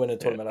 Yeah. We're not winning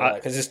the tournament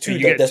like that because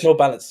there's no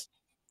balance.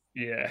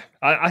 Yeah,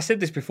 I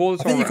said this before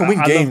the I think you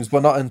tournament. can win games,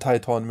 but not an entire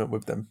tournament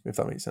with them, if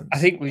that makes sense. I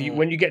think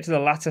when you get to the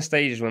latter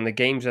stages, when the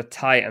games are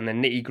tight and the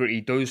nitty gritty,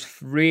 those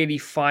really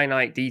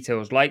finite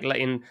details, like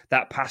letting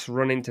that pass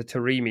run into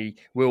Taremi,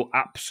 will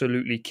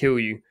absolutely kill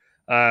you.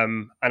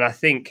 And I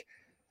think,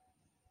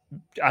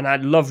 and I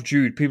love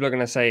Jude. People are going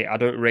to say I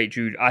don't rate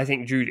Jude. I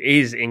think Jude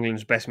is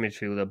England's best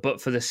midfielder, but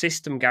for the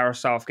system Gareth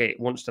Southgate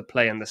wants to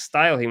play and the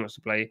style he wants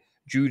to play,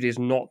 Jude is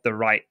not the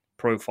right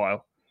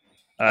profile.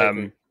 I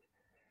agree.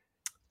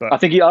 But I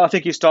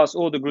think he starts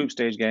all the group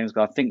stage games.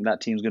 But I think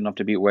that team's good enough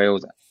to beat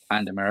Wales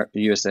and America,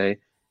 USA.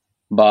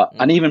 But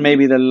and even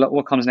maybe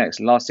what comes next,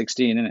 last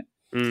 16, isn't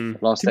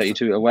it? Last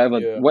 32 or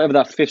whatever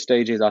that fifth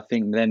stage is. I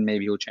think then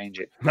maybe he'll change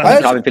it.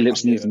 Calvin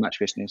Phillips needs the match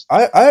fitness.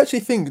 I actually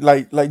think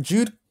like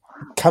Jude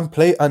can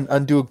play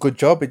and do a good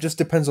job. It just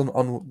depends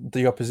on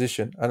the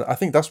opposition, and I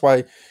think that's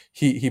why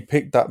he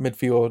picked that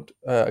midfield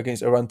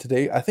against Iran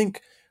today. I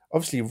think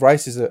obviously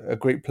Rice is a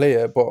great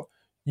player, but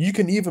you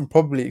can even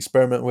probably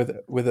experiment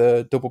with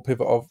a double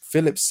pivot of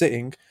Phillips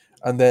sitting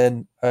and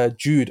then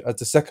Jude as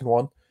the second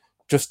one,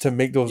 just to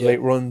make those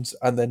late runs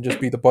and then just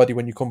be the body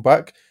when you come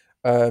back.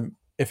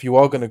 If you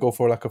are going to go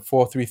for like a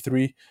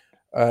 4-3-3,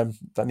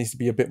 that needs to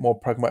be a bit more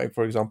pragmatic,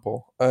 for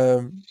example.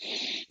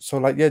 So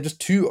like just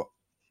two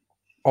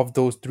of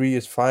those three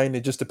is fine.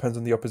 It just depends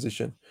on the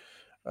opposition.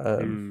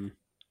 I'm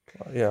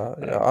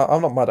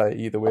not mad at it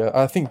either way.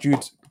 I think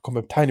Jude's become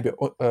a tiny bit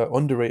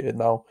underrated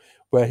now,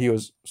 where he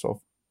was sort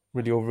of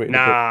really overrated.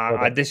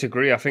 I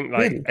disagree. I think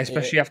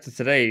especially after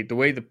today, the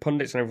way the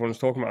pundits and everyone's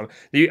talking about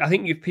him, I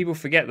think people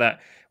forget that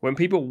when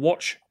people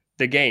watch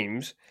the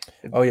games.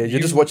 Oh yeah,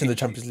 you're just watching the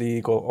Champions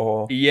League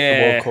or the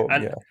World Cup.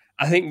 And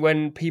I think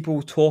when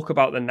people talk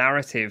about the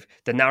narrative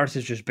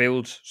just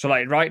builds. So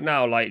like right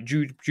now, like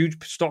Jude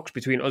stocks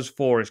between us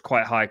four is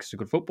quite high because he's a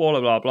good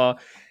footballer, blah blah.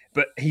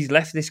 But he's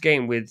left this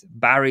game with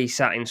Barry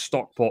sat in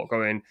Stockport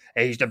going,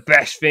 he's the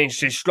best thing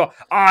since Slot.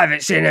 I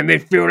haven't seen a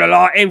midfielder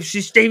like him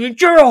since Steven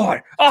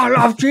Gerrard. I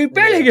love Jude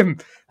Bellingham.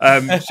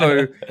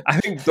 So I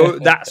think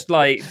that's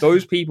like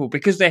those people,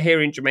 because they're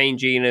hearing Jermaine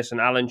Genius and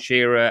Alan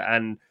Shearer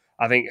and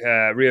I think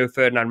Rio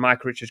Ferdinand,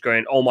 Mike Richards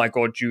going, oh my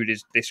God, Jude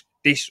is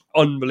this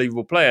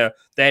unbelievable player.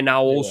 They're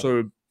now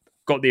also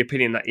got the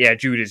opinion that,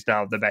 Jude is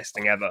now the best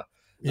thing ever.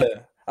 Yeah.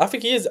 I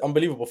think he is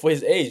unbelievable for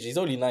his age. He's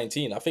only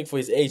 19. I think for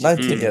his age,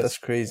 19, that's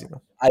crazy,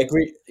 man. I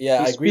agree.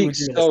 Yeah, I agree with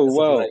you. So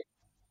well.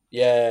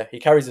 He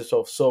carries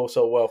himself so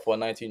well for a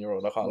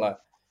 19-year-old. I can't lie,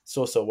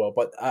 so well.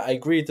 But I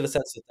agree to the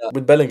sense that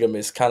with Bellingham,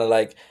 it's kind of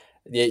like,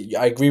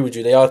 I agree with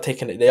you. They are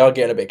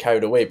getting a bit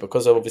carried away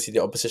because of obviously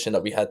the opposition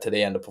that we had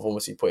today and the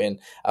performance he put in.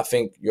 I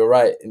think you're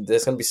right.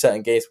 There's going to be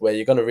certain games where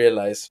you're going to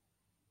realize,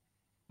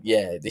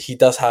 he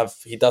does have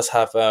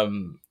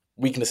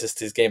weaknesses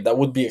to his game that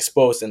would be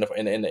exposed in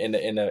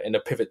a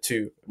pivot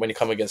too when you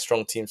come against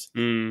strong teams.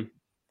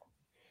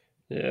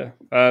 Yeah.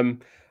 I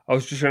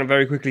was just going to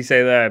very quickly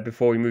say there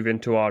before we move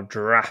into our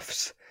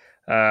drafts.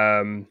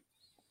 The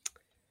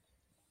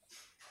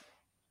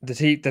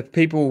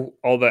people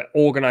or the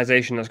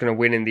organisation that's going to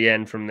win in the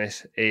end from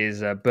this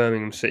is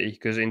Birmingham City,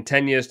 because in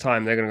 10 years'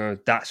 time they're going to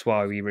go, that's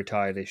why we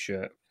retire this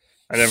shirt.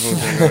 And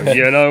everyone's going to go,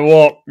 you know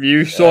what?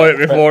 You saw it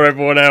before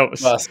everyone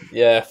else.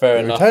 Fair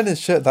enough. Returning his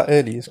shirt that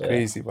early is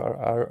crazy, but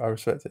I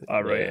respect it. I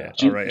rate it.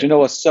 Do you know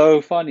what's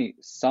so funny?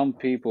 Some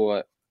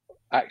people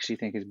actually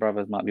think his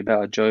brothers might be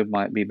better. Joe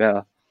might be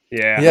better.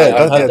 I've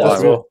heard that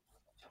as well.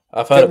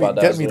 I've heard about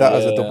that. Get me that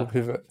as a double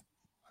pivot.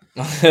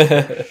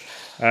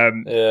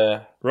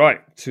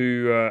 Right,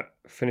 to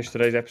finish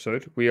today's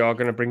episode, we are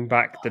going to bring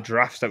back the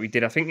drafts that we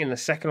did, I think, in the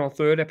second or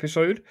third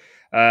episode.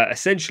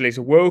 Essentially, it's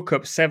a World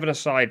Cup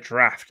 7-a-side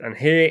draft, and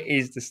here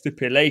is the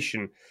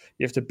stipulation.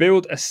 You have to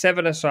build a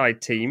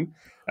 7-a-side team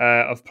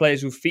of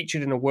players who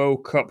featured in the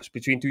World Cups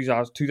between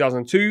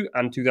 2002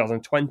 and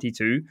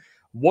 2022.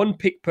 One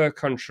pick per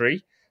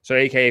country. So,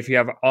 aka if you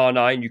have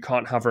R9, you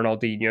can't have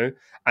Ronaldinho.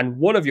 And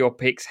one of your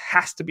picks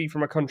has to be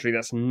from a country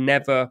that's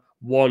never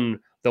won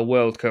the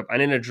World Cup.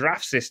 And in a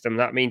draft system,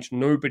 that means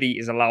nobody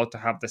is allowed to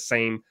have the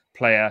same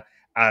player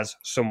as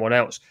someone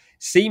else.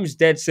 Seems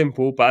dead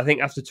simple, but I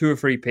think after 2 or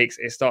 3 picks,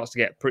 it starts to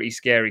get pretty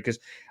scary, because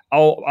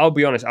I'll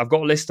be honest, I've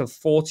got a list of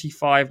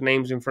 45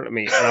 names in front of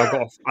me, and I've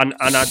got and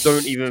I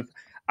don't even.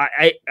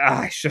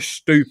 It's just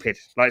stupid.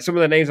 Like, some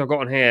of the names I've got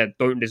on here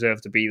don't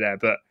deserve to be there.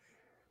 But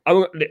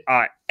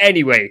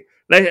anyway.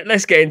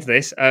 Let's get into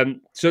this.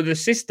 So the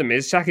system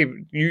is,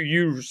 Saquib,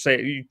 you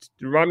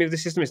remind me of the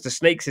system. It's the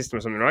snake system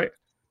or something, right?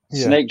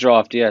 Yeah. Snake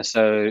draft, yeah.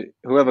 So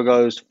whoever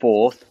goes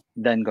 4th,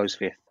 then goes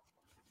 5th.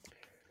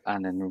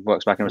 And then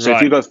works back. So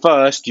if you go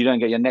first, you don't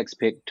get your next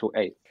pick till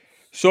 8th.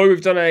 So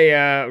we've done a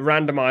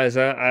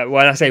randomizer.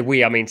 When I say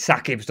we, I mean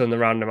Saquib's done the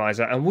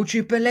randomizer. And would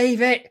you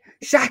believe it?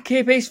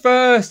 Saquib is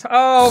first.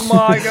 Oh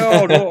my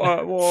God. What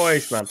a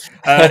voice, man.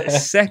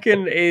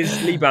 Second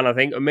is Liban, I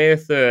think.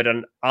 Umir third,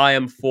 and I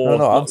am 4th.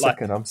 No, I'm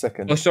second. I'm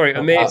second. Oh, sorry.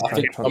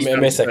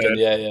 Umir second.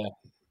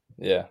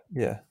 Yeah.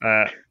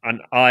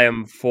 And I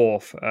am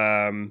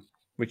 4th,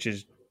 which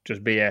is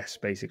just BS,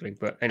 basically.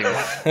 But anyway,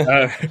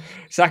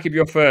 Saquib,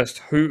 you're first.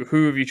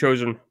 Who have you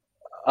chosen?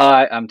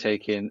 I am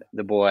taking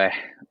the boy.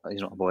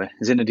 He's not a boy.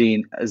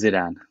 Zinedine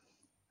Zidane.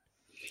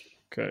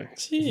 Okay.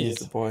 He's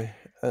the Jeez. boy.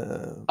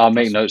 I'll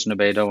make notes,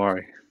 Nabe. Don't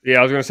worry. Yeah,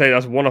 I was going to say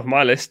that's one off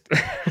my list.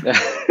 Yeah.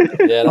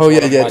 That's Oh one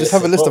yeah, of yeah. my Just lists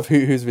have a as list well. of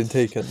who's been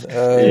taken.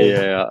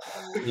 Yeah.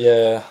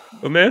 Yeah.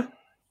 Umir?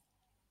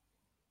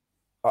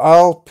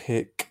 I'll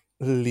pick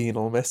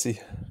Lionel Messi,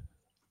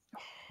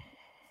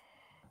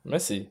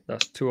 Messi.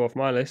 That's 2 off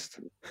my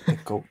list. the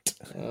goat.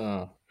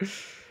 Oh.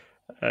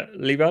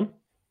 Liban?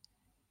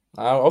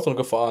 I was gonna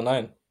go for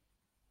R9.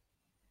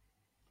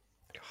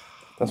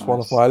 That's one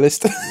Nice. of my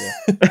list.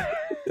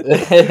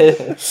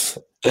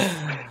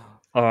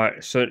 All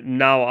right, so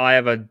now I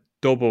have a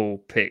double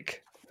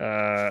pick.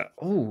 That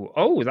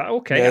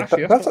okay. Yeah,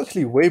 Actually, that's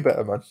actually way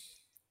better, man.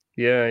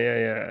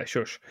 Yeah.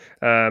 Shush.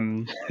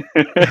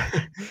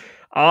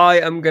 I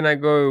am gonna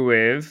go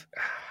with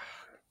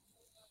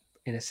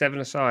in a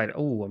 7-a-side.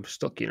 Oh, I'm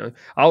stuck.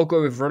 I'll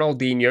go with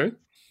Ronaldinho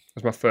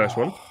as my first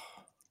one.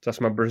 That's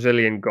my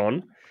Brazilian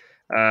gone,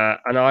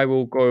 and I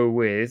will go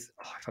with.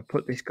 If I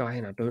put this guy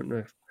in, I don't know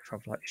if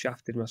I've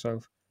shafted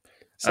myself.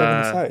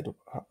 7-a-side.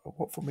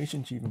 What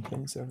formation do you even play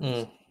in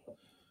 7?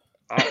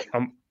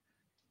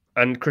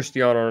 And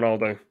Cristiano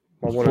Ronaldo.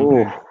 My one and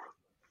Ooh,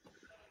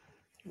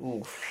 two.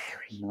 Oof.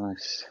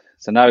 nice.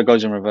 So now it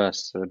goes in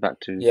reverse. So back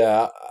to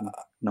Yeah.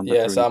 number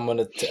Yeah. 3. So I'm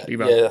gonna.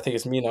 I think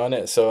it's me now,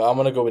 innit? So I'm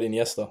gonna go with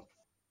Iniesta.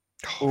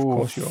 Of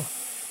course you are.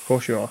 Of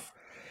course you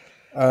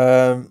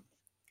are.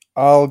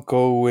 I'll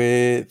go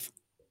with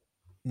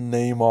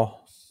Neymar.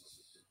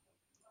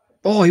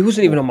 Oh, he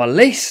wasn't even on my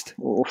list.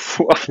 I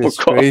forgot.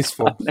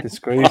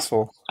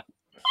 Disgraceful.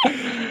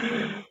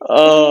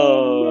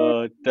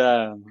 Oh,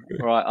 damn.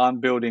 Right, I'm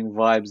building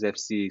Vibes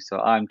FC, so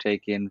I'm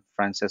taking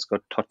Francesco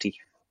Totti.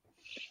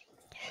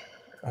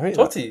 I rate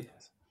that. Totti.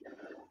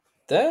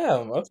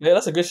 Damn. Okay,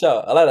 that's a good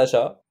shout. I like that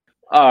shout.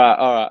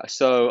 All right.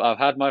 So I've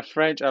had my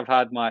French, I've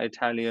had my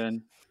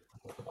Italian.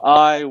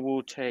 I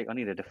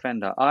need a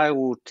defender.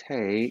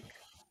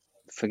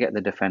 Forget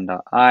the defender.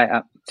 I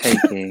am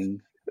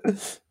taking,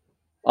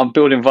 I'm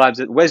building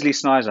Vibes. Wesley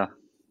Sneijder.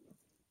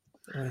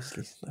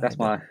 Wesley That's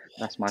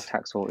Sneijder. my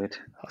tax sorted.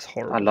 That's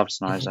horrible. I love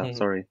Sneijder.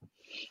 Sorry.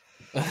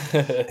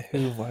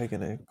 Who am I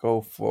gonna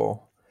go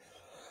for?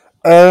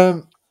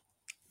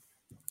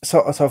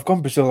 So I've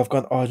gone Brazil. I've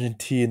gone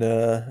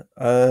Argentina.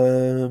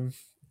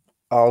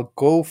 I'll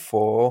go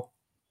for.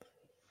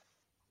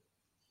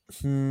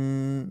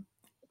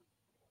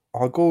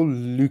 I'll go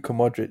Luka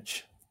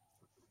Modric.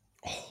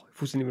 Oh,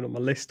 it wasn't even on my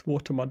list.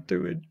 What am I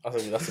doing?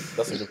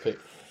 That's a good pick.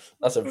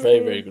 That's a very,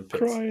 very good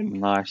pick. Crying.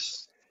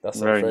 Nice. That's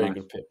Very a very nice.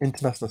 good pick.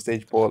 International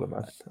stage baller,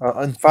 man.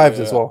 And fives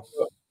as well.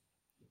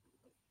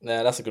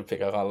 Nah, that's a good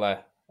pick. I can't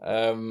lie.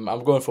 I'm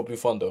going for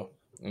Buffon though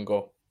and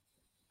go.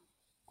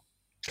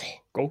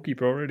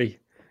 Goalkeeper already.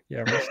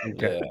 Yeah,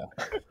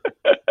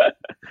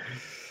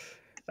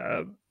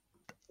 Yeah.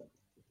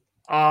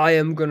 I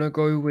am gonna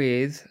go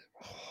with.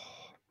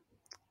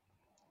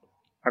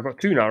 I got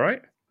 2 now,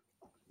 right?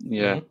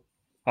 Yeah. Mhm.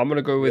 I'm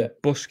gonna go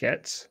with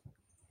Busquets,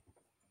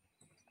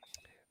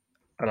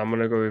 and I'm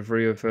gonna go with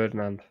Rio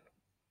Ferdinand.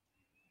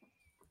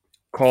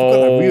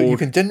 You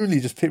can generally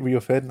just pick Rio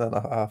Ferdinand.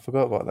 I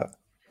forgot about that.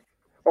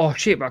 Oh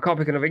shit! But I can't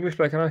pick another English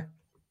player, can I?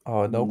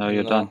 Oh no. No,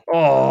 you're No. done.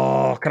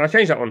 Oh, can I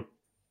change that one?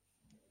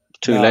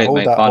 Too Nah, late, hold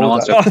mate. that, Final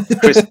hold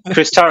answer.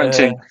 Chris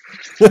Tarrantine.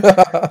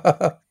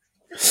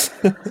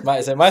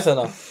 Is it my turn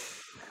now?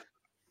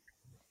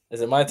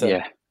 Is it my turn?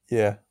 Yeah.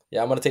 Yeah.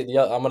 Yeah, I'm gonna take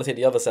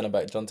the other centre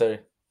back, John Terry.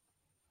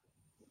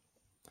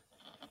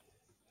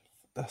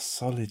 That's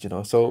solid,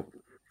 So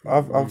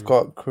I've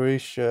got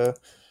Croatia,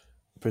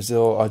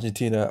 Brazil,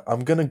 Argentina.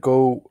 I'm gonna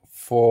go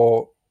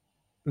for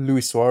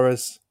Luis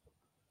Suarez.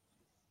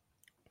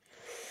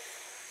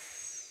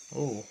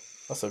 Oh,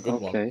 that's a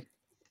good one. Okay.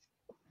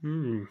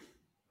 Hmm.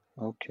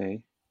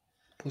 Okay.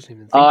 Wasn't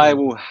even I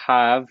thinking. will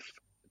have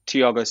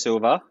Thiago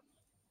Silva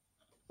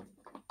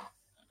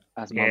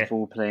as my Yeah.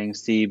 ball playing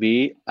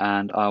CB,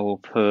 and I'm going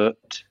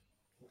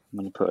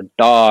to put a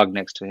dog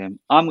next to him.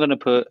 I'm going to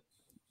put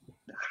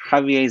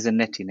Javier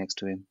Zanetti next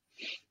to him.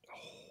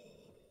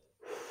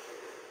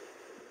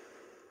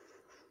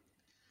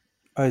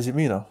 Oh, is it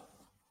me now?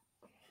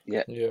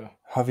 Yeah.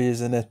 Javier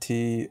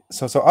Zanetti.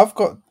 So I've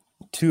got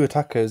 2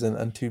 attackers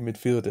and 2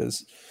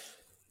 midfielders.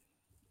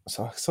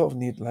 So I sort of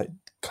need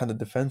kind of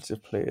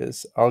defensive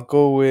players. I'll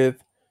go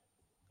with.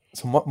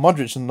 So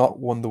Modric has not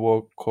won the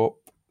World Cup,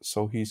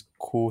 so he's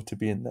cool to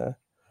be in there.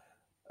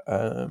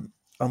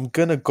 I'm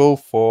gonna go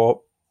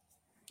for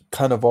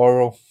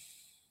Cannavaro.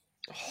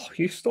 Oh,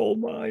 you stole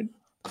mine.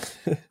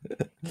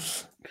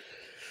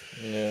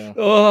 Yeah.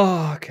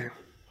 Oh, okay.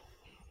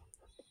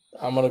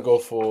 I'm gonna go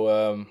for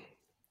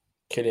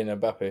Kylian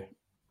Mbappe.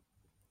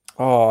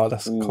 Oh,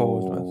 that's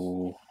cold, man.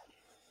 Ooh.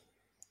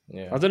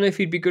 Yeah. I don't know if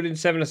he'd be good in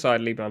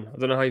 7-a-side, Liban. I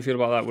don't know how you feel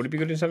about that. Would he be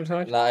good in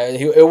 7-a-side? Nah,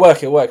 it'll work.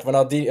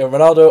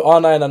 Ronaldo,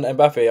 R9 and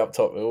Mbappe up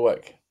top. It'll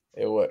work.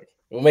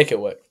 We'll make it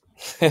work.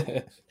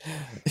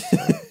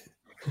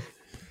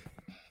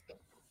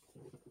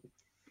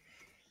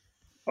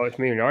 Oh, it's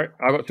me, right?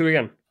 I got 2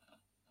 again.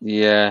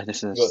 Yeah,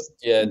 this is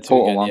Yeah, an 2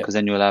 important again, one yeah. because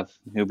then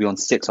he'll be on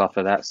 6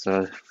 after that.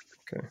 So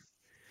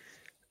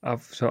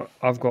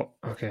I've got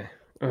okay.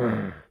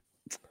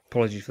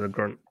 Apologies for the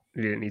grunt.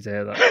 You didn't need to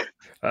hear that.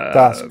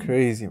 That's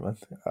crazy, man.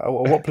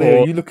 What player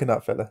are you looking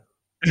at, fella?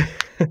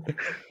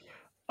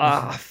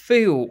 I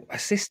feel a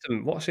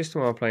system. What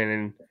system am I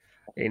playing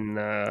in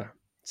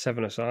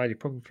 7-a-side? You're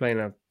probably playing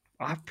a.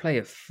 I play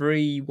a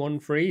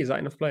 3-1-3. Is that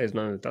enough players?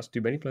 No, that's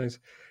too many players.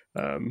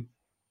 What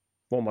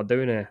am I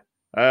doing here?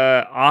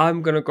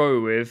 I'm gonna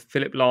go with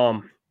Philip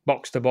Lahm,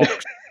 box to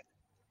box.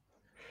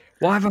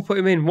 Why have I put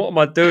him in? What am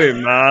I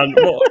doing, man?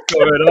 What's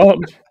going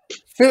on?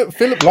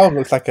 Philip Long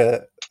looks like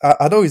a.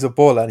 I know he's a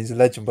baller and he's a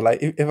legend, but like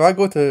if I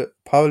go to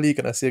Power League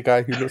and I see a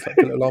guy who looks like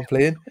Philip Long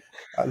playing,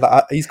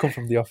 he's come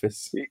from The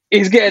Office.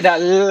 he's getting that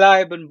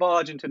Liban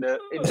barge into the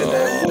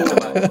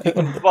wall, man. You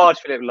can barge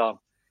Philip Lahm.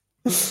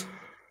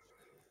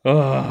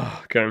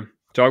 Oh, okay.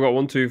 So I've got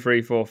 1, 2,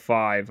 3, 4,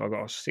 5. I've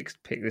got a 6th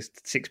pick. This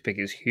 6th pick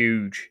is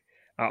huge.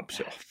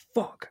 Absolutely.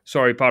 Oh, fuck.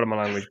 Sorry, pardon my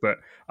language, but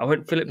I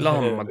went Philip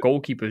Lahm. My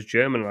goalkeeper's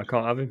German, and I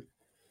can't have him.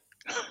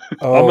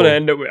 Oh. I'm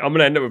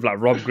gonna end up with like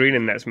Rob Green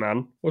in nets,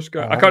 man. What's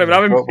going? I can't even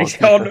have him.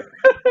 He's on.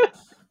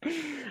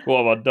 What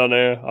have I done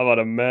here? I've had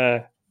a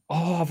mare.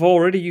 Oh, I've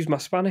already used my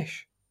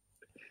Spanish.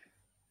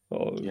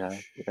 Oh, Yeah.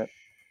 Wait,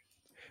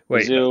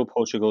 Brazil,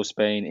 Portugal,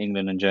 Spain,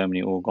 England, and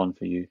Germany all gone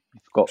for you.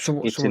 You've got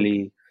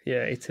Italy.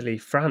 Yeah, Italy,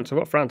 France. I've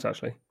got France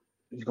actually.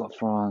 You've got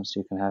France.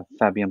 You can have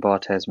Fabian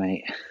Barthez,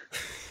 mate.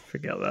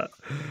 Forget that.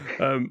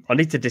 I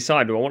need to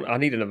decide. I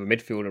need another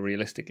midfielder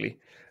realistically.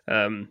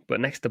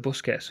 But next to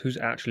Busquets, who's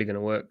actually going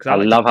to work? I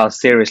love how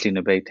seriously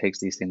Nabe takes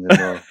these things as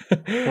well.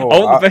 I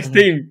want the best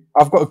team.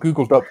 I've got a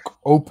Google Doc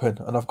open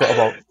and I've got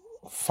about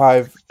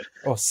 5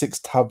 or 6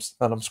 tabs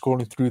and I'm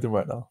scrolling through them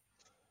right now.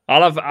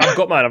 I've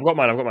got mine.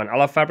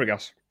 I'll have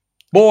Fabregas.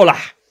 Baller.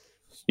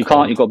 You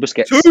can't. You've got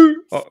Busquets.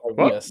 Oh,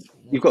 what?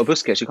 You've got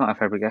Busquets. You can't have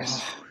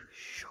Fabregas. Oh,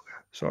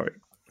 sugar. Sorry.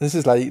 This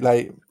is like. Do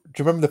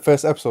you remember the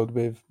first episode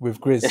with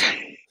Grizz?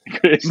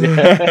 Chris,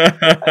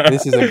 yeah.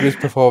 This is a Grizz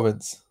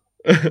performance.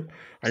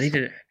 I need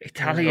an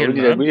Italian.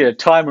 We need a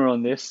timer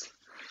on this.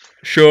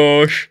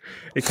 Shush.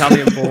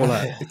 Italian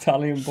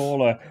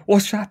baller.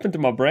 What's happened to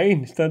my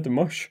brain? It's turned to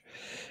mush.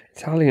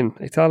 Italian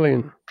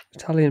midfielders.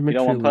 You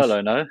don't want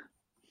Perlo, no?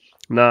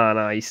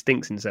 Nah, he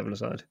stinks in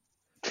 7-a-side.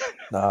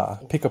 Nah,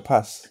 pick a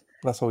pass.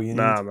 That's all you need.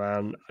 Nah,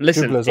 man.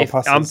 Listen,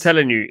 I'm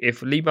telling you,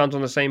 if Liban's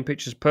on the same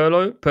pitch as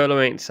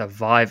Perlo ain't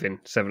surviving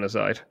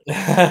 7-a-side.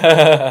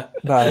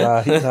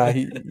 Nah.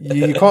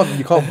 You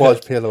can't barge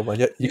Pirlo,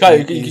 man. You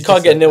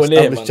can't get nowhere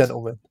near him, man.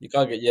 Gentleman. You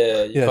can't get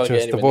you can't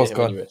get the ball's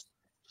gone. anywhere.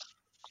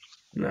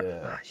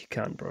 Nah, you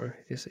can't, bro.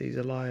 He's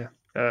a liar.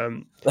 Give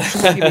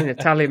me an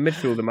Italian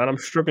midfielder, man. I'm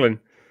struggling.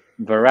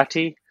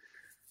 Verratti?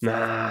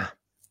 Nah.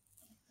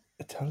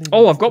 Italian.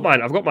 Oh, I've got mine.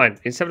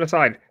 In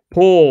 7-a-side.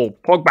 Paul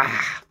Pogba.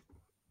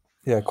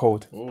 Yeah,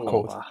 cold. Ooh.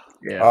 Cold.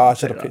 Yeah, I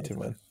should have picked him,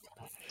 man.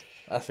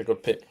 That's a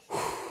good pick.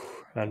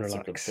 And That's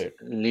relax. a good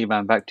pick.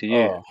 Liban, back to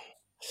you.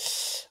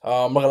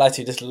 I'm not gonna lie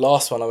to you. This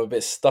last one, I'm a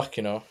bit stuck.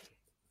 You know.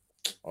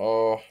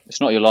 Oh, It's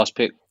not your last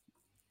pick.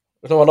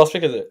 it's not my last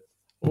pick, is it?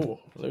 Ooh,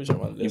 losing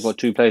my list. You've got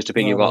 2 players to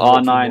pick. No, You've no, got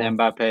I've got 2 R9,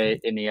 more.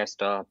 Mbappe,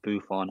 Iniesta,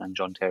 Buffon, and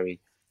John Terry.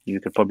 You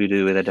could probably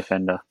do with a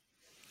defender.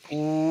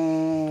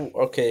 Ooh,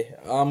 okay.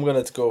 I'm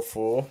gonna go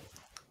for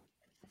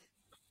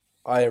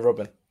Iron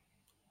Robin.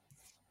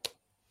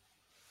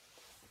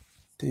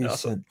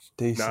 Decent.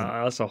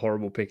 Nah, that's a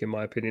horrible pick in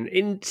my opinion.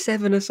 In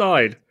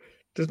 7-a-side,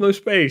 there's no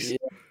space. Yeah.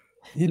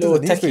 He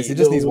doesn't need space. He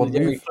just needs one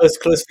move.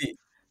 Close feet.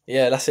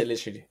 Yeah, that's it.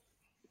 Literally.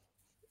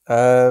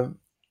 So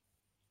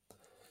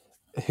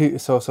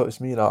it's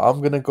me now.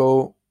 I'm gonna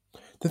go.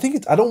 The thing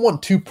is, I don't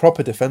want 2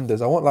 proper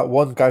defenders. I want like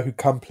one guy who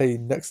can play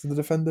next to the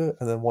defender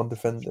and then one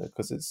defender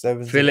because it's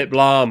 7. Philip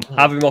Lahm,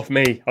 have him off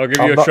me. I'll give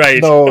you a not,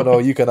 trade. No,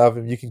 you can have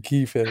him. You can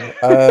keep him.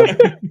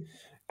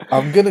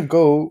 I'm gonna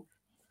go.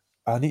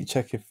 I need to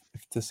check if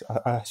this.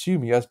 I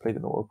assume he has played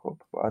in the World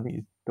Cup, but I need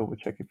to double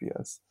check if he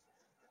has.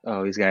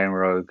 Oh, he's going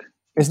rogue.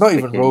 It's not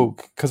even Picking.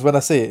 rogue because when I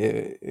say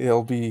it,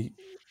 it'll be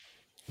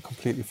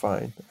completely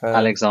fine.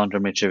 Alexander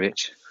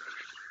Mitrovic.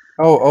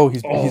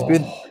 He's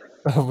been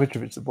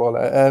Mitrovic the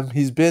baller.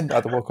 He's been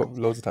at the World Cup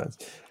loads of times.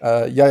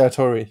 Yaya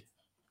Toure.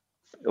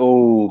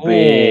 Oh,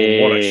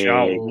 big. What a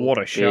shout.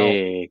 What a shout.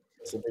 Big.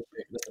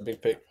 That's a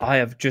big pick. I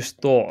have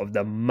just thought of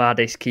the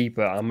maddest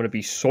keeper. I'm going to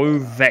be so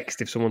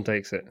vexed if someone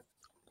takes it.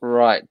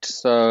 Right,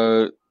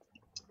 so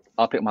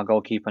I'll pick my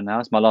goalkeeper now.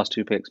 It's my last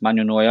 2 picks.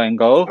 Manuel Neuer in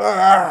goal. He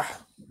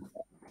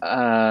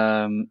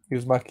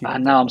was my keeper.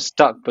 And now I'm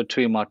stuck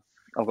between I've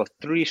got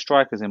 3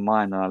 strikers in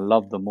mind, and I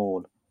love them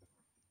all.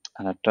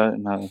 And I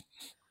don't know.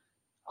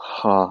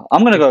 I'm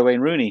going to go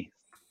Wayne Rooney.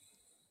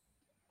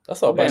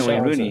 That's not a bad Wayne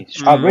shout. Rooney.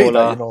 I rate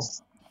that, you know.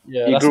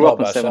 Yeah, He that's grew not up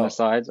a on bad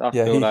 7-a-sides. I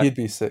Yeah, feel like he'd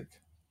be sick.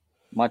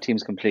 my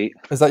team's complete.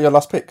 Is that your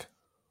last pick?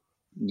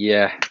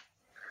 Yeah.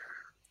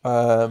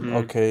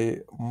 Okay.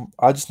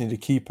 I just need a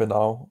keeper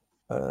now.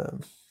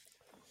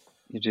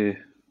 You do.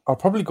 I'll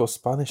probably go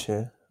Spanish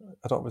here.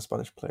 I don't have a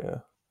Spanish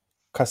player.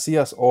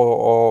 Casillas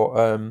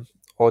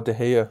or De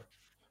Gea.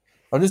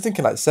 I'm just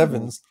thinking like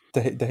sevens.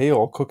 The Gea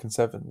or Cook and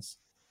sevens.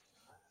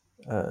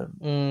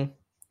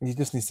 He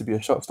just needs to be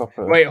a shot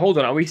stopper. Wait, hold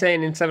on. Are we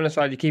saying in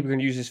 7-a-side your keeper can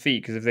use his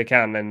feet? Because if they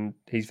can, then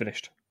he's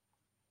finished.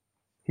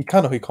 He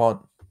can or he can't.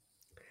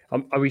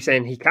 Are we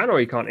saying he can or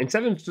he can't? In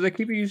 7s, do the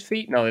keeper use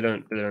feet? No, they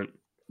don't. They don't.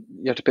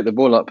 You have to pick the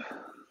ball up.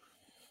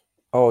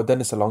 Oh,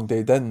 then it's a long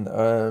day. Then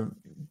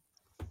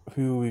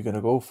who are we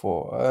gonna go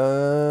for?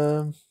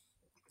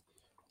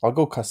 I'll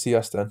go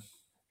Casillas then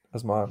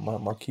as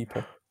my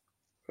keeper.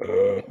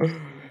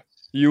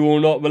 You will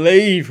not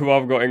believe who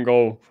I've got in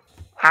goal.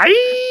 Hi!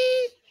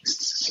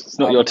 It's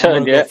not your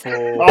turn yet.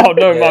 Oh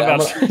no, my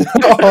bad.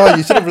 Oh,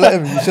 you should have let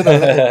him. You should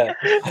have let him.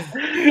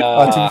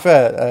 To be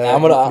fair,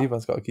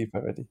 Liban's got a keeper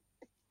already.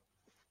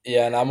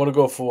 Yeah, and I'm gonna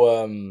go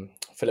for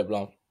Philip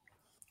Lahm.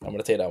 I'm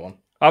gonna take that one.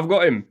 I've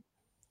got him.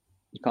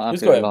 You can't have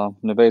Philip Lahm.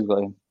 Nebe's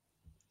got him.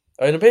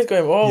 Oh, Nebe's got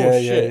him. Oh Yeah,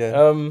 shit. yeah.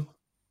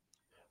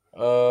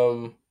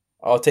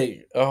 I'll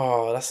take.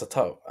 Oh, that's a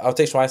tough. I'll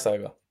take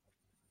Schweinsteiger.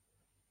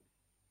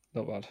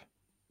 Not bad.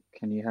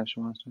 Can you have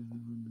Schweinsteiger?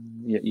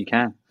 Yeah, you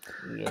can.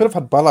 Yeah. Could have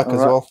had Ballack as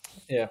well.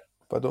 Yeah,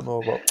 but I don't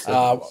know about.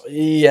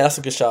 Yeah, that's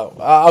a good shout.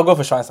 I'll go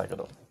for Schweinsteiger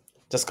though,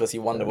 just because he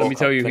won the World Let me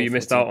Cup tell you who you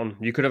missed out 2014.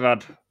 on. You could have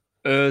had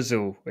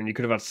Özil and you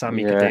could have had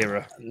Sami Yeah.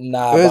 Khedira.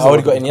 Nah, but I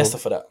already got Iniesta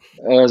for that.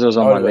 Ozil's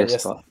on my already got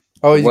list. Iniesta.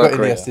 Oh, you got Work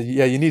rate. Iniesta.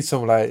 Yeah, you need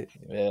some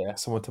Yeah.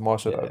 someone to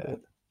marshal that a Yeah.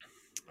 bit.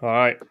 All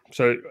right.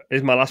 So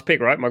is my last pick,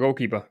 right? My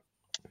goalkeeper.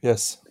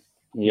 Yes.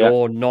 Yeah.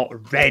 You're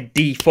not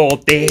ready for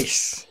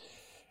this.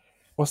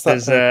 What's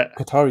that There's,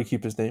 Qatari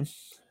keeper's name?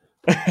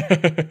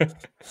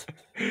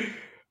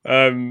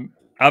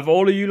 Have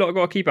all of you lot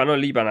got a keeper? I know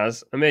Liban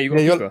has. Amir, you got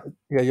a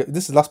keeper?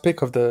 This is the last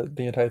pick of the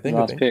entire thing. I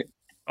Last think. pick.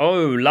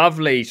 Oh,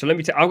 lovely. So let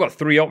me I've got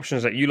 3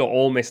 options that you lot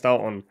all missed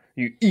out on.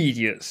 You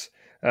idiots.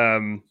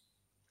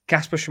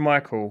 Kasper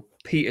Schmeichel,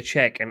 Peter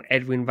Cech, and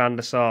Edwin van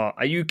der Sar.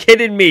 Are you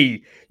kidding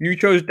me? You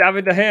chose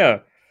David De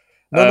Gea.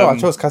 No, I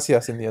chose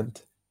Casillas in the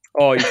end.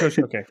 Oh, you chose...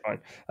 Okay,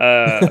 fine.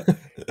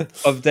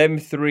 Of them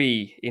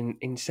 3, in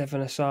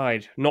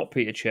 7-a-side, not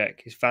Peter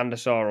Cech, is Van der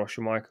Sar or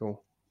Schmeichel.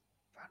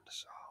 Van der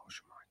Sar or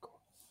Schmeichel.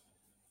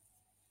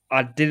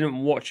 I didn't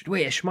watch...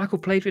 Wait, has Schmeichel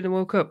played in the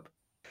World Cup?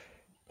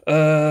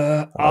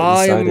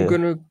 I am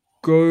going to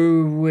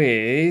go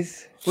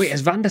with... Wait,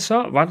 has Van der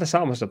Sar... Van der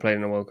Sar must have played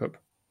in the World Cup.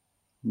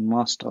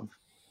 Must have.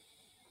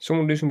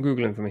 Someone do some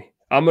Googling for me.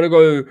 I'm going to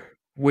go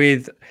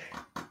with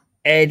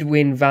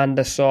Edwin van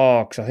der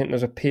Sar, because I think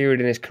there's a period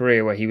in his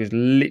career where he was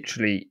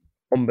literally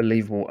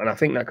unbelievable, and I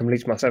think that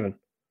completes my 7.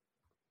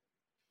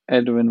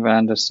 Edwin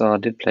van der Sar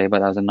did play, but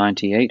that was a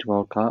 '98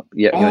 World Cup.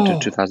 Yeah, he went to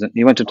 2000.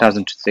 He went to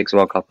 2006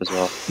 World Cup as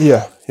well.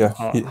 Yeah,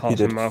 Heart he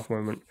did. and mouth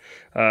moment.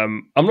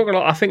 I'm not going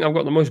to... I think I've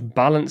got the most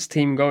balanced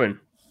team going.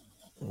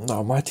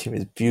 No, my team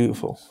is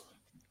beautiful.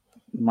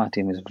 My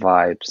team is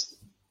vibes.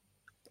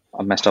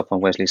 I messed up on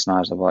Wesley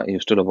Snipes, but he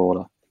was still a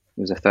baller.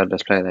 He was the 3rd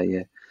best player that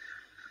year.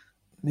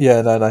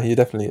 Yeah, no, he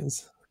definitely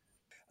is.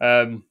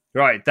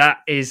 Right, that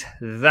is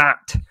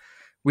that.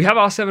 We have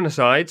our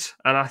 7-a-sides,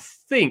 and I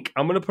think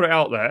I'm going to put it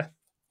out there.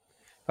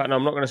 In fact, no,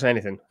 I'm not going to say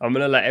anything. I'm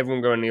going to let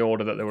everyone go in the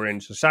order that they were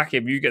in. So,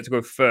 Saquib, you get to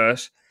go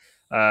first.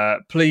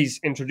 Please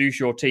introduce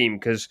your team,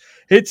 because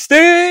it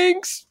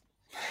stinks!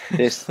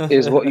 This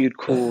is what you'd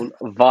call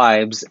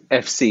Vibes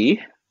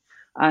FC.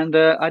 And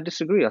I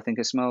disagree. I think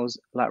it smells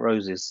like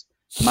roses.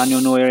 Manuel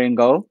Neuer in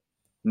goal.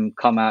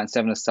 Come out in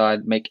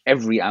 7-a-side, make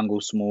every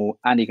angle small,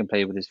 and he can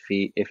play with his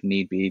feet if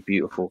need be.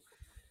 Beautiful.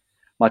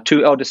 My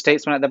 2 elder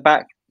statesmen at the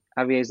back,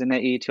 Javier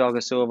Zanetti,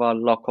 Thiago Silva,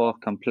 lock off,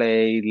 can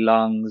play,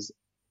 lungs,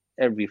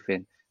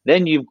 everything.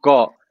 Then you've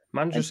got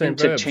Man, just saying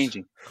verbs.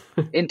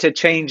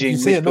 interchanging You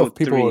say enough, midfield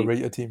people will 3. rate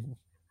your team.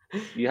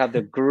 You have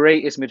the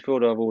greatest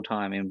midfielder of all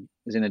time in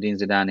Zinedine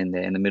Zidane in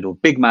there in the middle.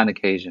 Big man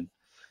occasion.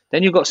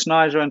 Then you've got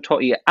Snyder and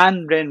Totti,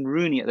 and then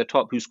Rooney at the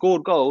top, who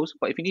scored goals,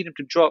 but if you need him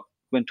to drop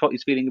when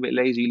Totti's feeling a bit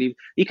lazy,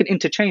 you can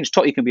interchange.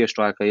 Totti can be a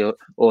striker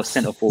or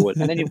centre forward.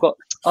 And then you've got,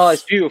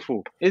 it's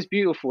beautiful. It's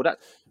beautiful.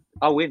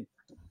 I'll win.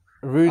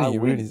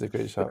 Rooney's a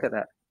great shot. Look at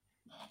that.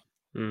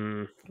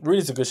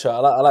 Rooney's a good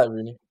shot. I like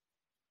Rooney.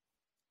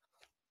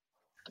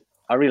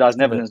 I realise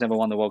Netherlands never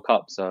won the World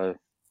Cup, so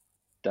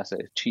that's a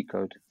cheat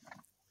code.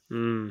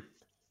 It's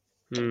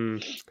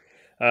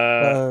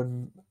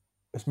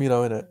me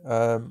now,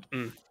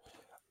 innit?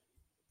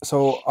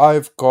 So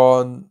I've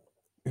gone...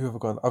 Who have I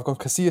gone? I've gone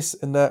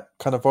Casillas in there,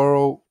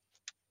 Cannavaro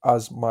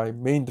as my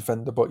main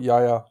defender, but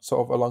Yaya sort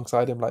of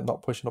alongside him, like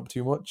not pushing up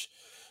too much.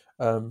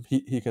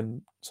 He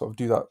can sort of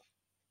do that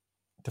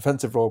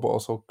defensive role, but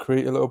also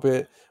create a little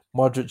bit.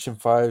 Modric in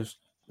 5,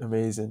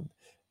 amazing.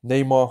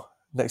 Neymar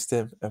next to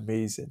him,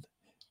 amazing.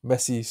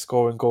 Messi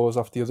scoring goals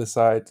off the other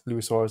side.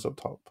 Luis Suarez up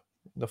top.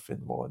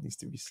 Nothing more needs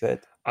to be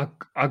said. I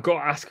got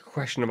to ask a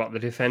question about the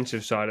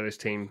defensive side of this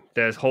team.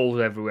 There's holes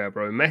everywhere,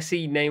 bro.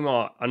 Messi,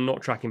 Neymar are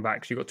not tracking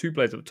back. So you've got 2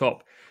 players up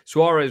top.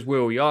 Suarez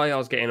will.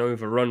 Yaya's getting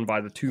overrun by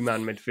the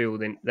 2-man midfield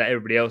that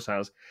everybody else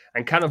has.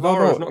 And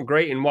Cannavaro's not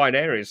great in wide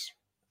areas.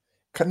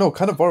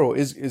 Cannavaro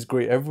is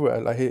great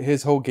everywhere. Like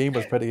his whole game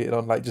was predicated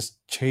on like just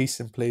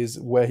chasing plays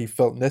where he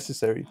felt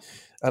necessary,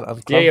 and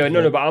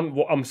no. But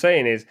what I'm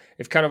saying is,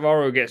 if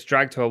Cannavaro gets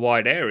dragged to a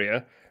wide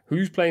area,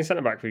 who's playing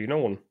centre back for you? No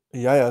one.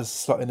 Yaya's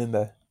slotting in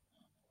there.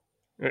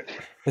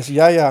 It's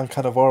Yaya and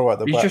Cannavaro at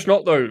the back. He's just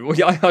not though. Well,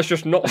 Yaya's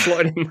just not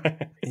slotting in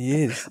there.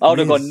 He is. I would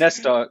have gone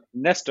Nesta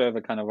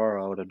over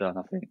Cannavaro. I would have done.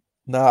 I think.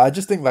 Nah, I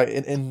just think like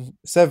in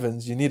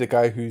sevens, you need a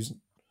guy who's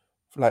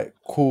like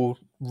cool,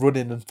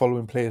 running and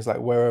following players like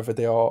wherever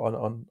they are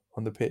on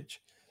the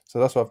pitch. So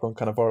that's why I've gone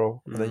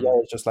Cannavaro. And then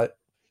Yaya's just like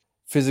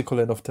physical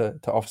enough to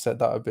offset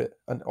that a bit,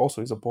 and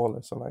also he's a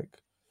baller. So like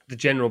the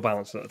general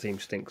balance of that team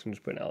stinks. I'm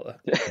just putting it out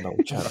there. No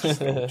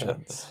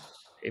chance.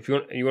 If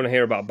you want to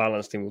hear about a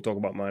balanced team, we'll talk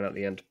about mine at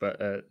the end.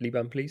 But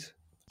Liban, please.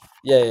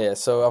 Yeah.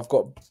 So I've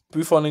got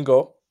Buffon in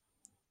goal,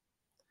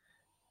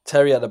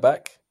 Terry at the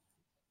back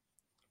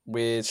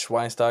with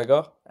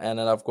Schweinsteiger, and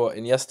then I've got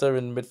Iniesta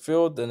in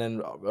midfield, and then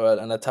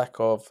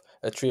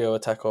a trio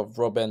attack of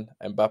Robben,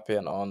 Mbappe,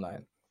 and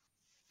R9.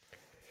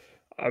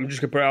 I'm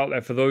just going to put it out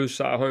there for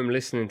those at home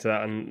listening to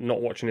that and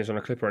not watching this on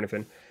a clip or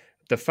anything.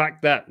 The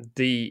fact that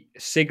the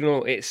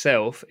signal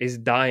itself is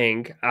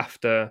dying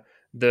after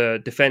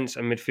the defence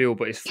and midfield,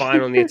 but it's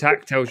fine on the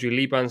attack, tells you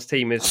Liban's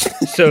team is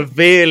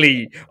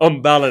severely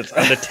unbalanced,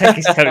 and the tech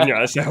is telling you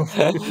itself.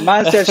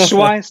 Man said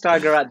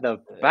Schweinsteiger at the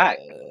back.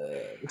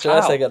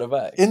 Schweinsteiger at the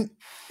back. In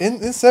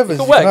sevens,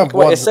 you can have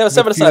one.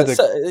 Seven aside.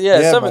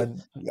 Seven.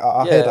 Man.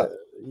 I hear that.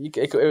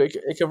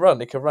 It can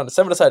run. It can run.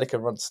 Seven aside, it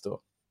can run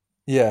still.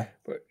 Yeah.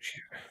 But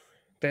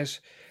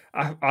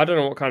I don't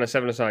know what kind of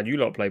seven-a-side you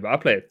lot play, but I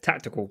play a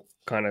tactical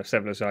kind of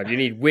seven-a-side. You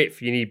need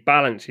width, you need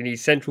balance, you need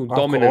central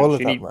dominance. All of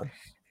that, man.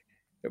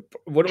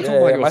 What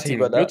am I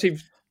talking about your team?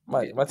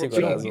 My team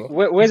got that as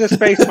well. Where's the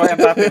space for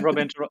Mbappe and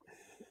Robben to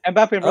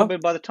Mbappe and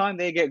Robben, by the time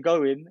they get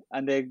going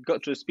and they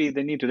got to the speed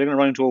they need to, they're going to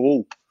run into a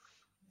wall.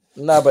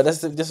 Nah, but that's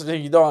the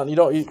thing. You don't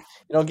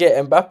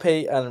get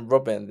Mbappe and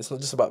Robben. It's not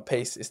just about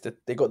pace. It's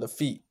they got the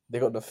feet.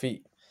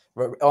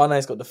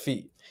 R9's got the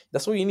feet.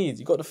 That's all you need.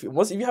 You got the feet.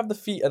 Once if you have the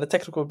feet and the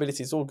technical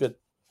ability, it's all good.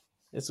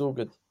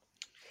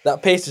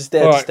 That pace is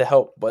there just to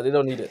help, but they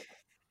don't need it.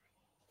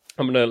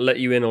 I'm going to let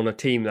you in on a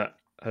team that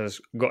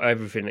has got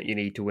everything that you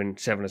need to win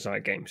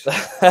seven-a-side games.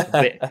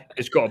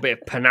 It's got a bit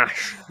of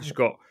panache. It's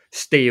got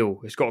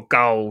steel. It's got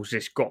goals.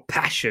 It's got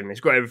passion. It's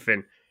got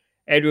everything.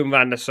 Edwin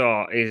van der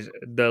Sar is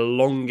the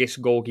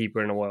longest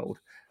goalkeeper in the world.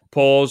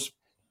 Pause.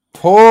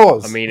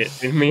 I mean.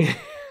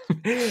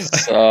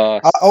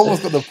 I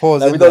almost got the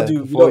pause. No, we don't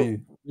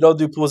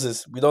do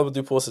pauses. We don't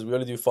do pauses. We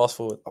only do fast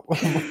forward.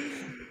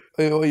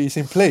 What you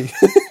saying? Play.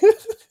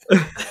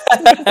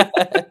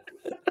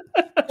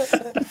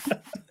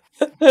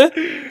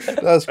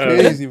 That's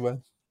crazy,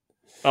 man.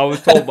 I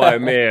was told by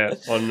Umir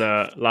on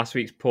last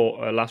week's pod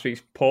that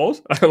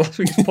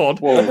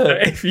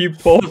if you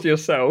pause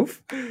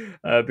yourself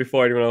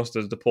before anyone else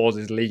does, the pause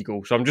is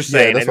legal. So I'm just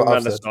saying, that's Edwin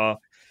van der Sar,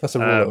 that's a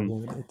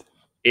rule.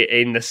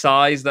 In the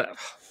size that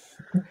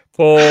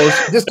pause.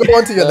 Just go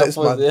on to your next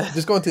man. Yeah.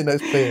 Just go on to your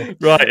next player.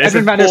 Right,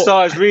 Edwin van der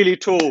Sar is really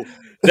tall.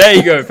 There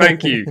you go.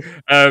 Thank you.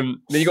 Then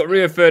you got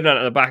Rio Ferdinand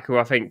at the back, who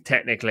I think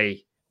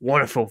technically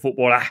wonderful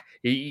footballer.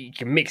 He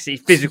can mix it.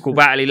 He's physical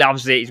battle. He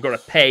loves it. He's got a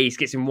pace.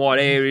 Gets in wide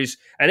areas.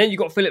 And then you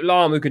got Philipp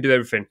Lahm, who can do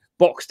everything.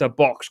 Box to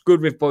box.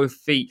 Good with both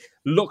feet.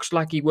 Looks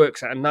like he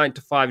works at a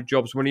 9-to-5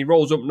 job. So when he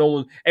rolls up,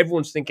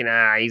 everyone's thinking,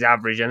 he's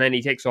average. And then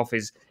he takes off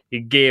his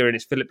gear, and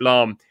it's Philipp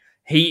Lahm.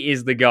 He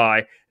is the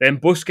guy. Then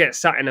Busquets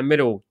sat in the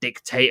middle.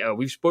 Dictator.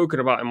 We've spoken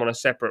about him on a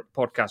separate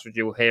podcast, which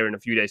you'll hear in a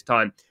few days'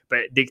 time.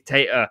 But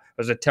Dictator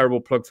was a terrible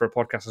plug for a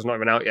podcast that's not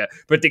even out yet.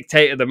 But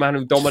Dictator, the man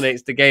who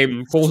dominates the game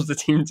and pulls the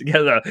team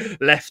together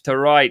left to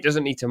right,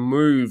 doesn't need to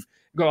move.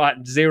 Got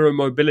like zero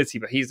mobility,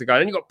 but he's the guy.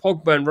 Then you got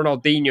Pogba and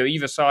Ronaldinho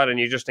either side, and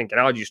you're just thinking,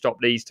 how do you stop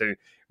these two?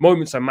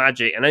 Moments of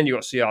magic. And then you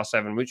got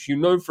CR7, which you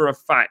know for a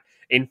fact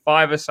in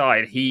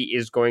five-a-side, he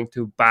is going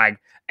to bag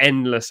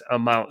endless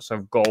amounts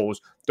of goals.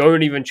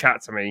 Don't even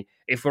chat to me.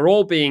 If we're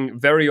all being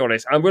very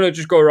honest, I'm going to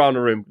just go around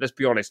the room. Let's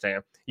be honest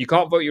here. You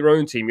can't vote your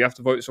own team. You have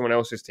to vote someone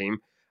else's team.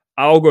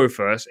 I'll go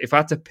first. If I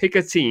had to pick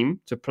a team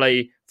to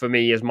play for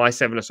me as my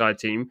seven-a-side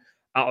team,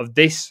 out of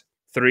this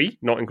three,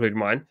 not including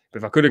mine, but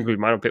if I could include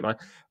mine, I'd pick mine.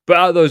 But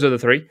out of those other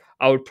three,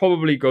 I would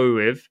probably go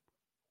with,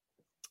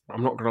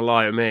 I'm not going to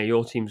lie, Umir,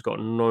 your team's got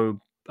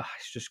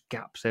it's just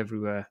gaps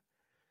everywhere.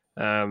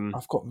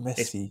 I've got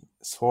Messi,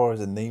 Suarez,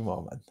 and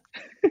Neymar, man.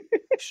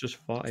 It's just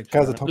five.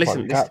 Guys are talking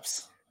about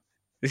gaps.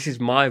 This is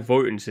my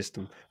voting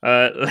system.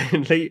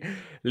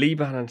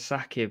 Liban and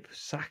Saquib,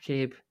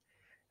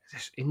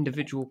 this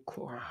individual.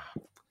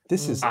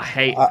 This is.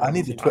 I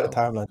need the Twitter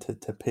timeline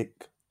to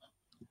pick.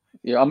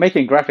 Yeah, I'm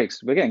making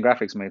graphics. We're getting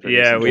graphics made.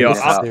 Yeah, we are.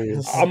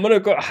 I'm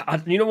gonna go.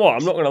 You know what?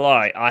 I'm not gonna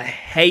lie. I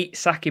hate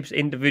Saquib's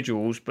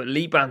individuals, but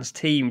Liban's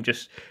team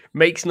just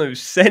makes no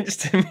sense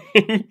to me.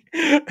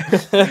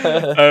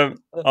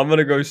 I'm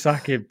gonna go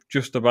Saquib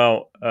just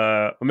about.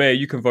 Umir,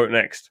 you can vote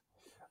next.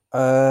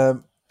 I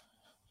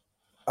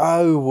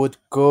would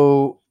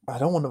go. I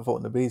don't want to vote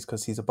on the Bees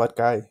because he's a bad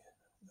guy.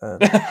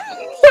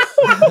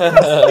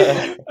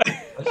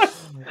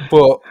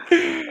 But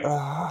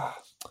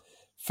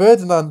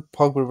Ferdinand,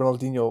 Pogba,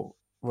 Ronaldinho,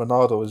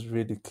 Ronaldo is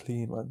really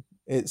clean, man.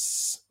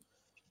 It's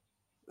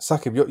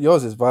Saquib,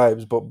 yours is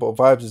vibes, but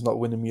vibes is not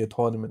winning me a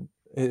tournament.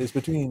 It's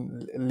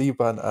between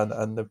Liban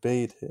and the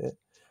Bade here.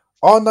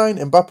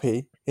 R9,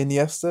 Mbappe,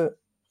 Iniesta.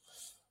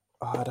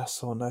 That's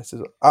so nice.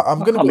 I'm I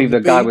gonna can't go believe the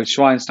Bade. guy with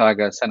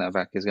Schweinsteiger centre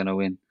back is going to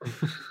win.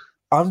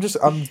 I'm just.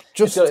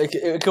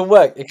 It can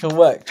work. It can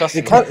work. Trust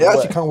me. It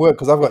actually can work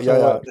because I've got It can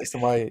Yaya work. next to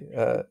my.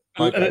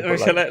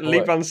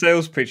 Liban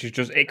sales pitch is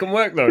just, it can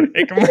work though.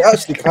 It can work. It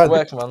actually can.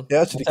 work, man. It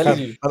actually I'm can.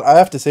 telling you. And I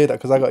have to say that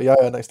because I got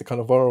Yaya next to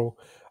Cannavaro.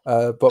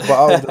 But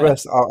out of the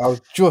rest, I was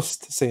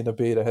just saying a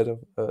bid ahead of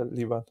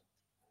Liban.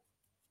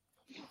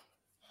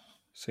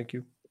 Thank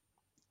you.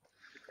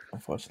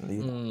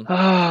 Unfortunately.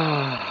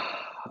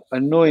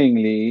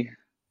 Annoyingly.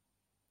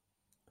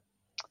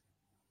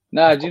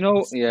 Nah, do you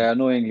know? Yeah,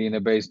 annoyingly, in the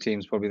base team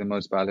is probably the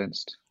most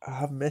balanced. I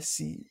have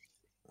Messi.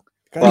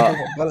 But- I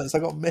got balance. I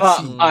got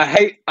Messi.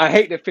 But I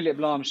hate the Philip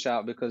Lahm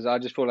shout because I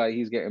just feel like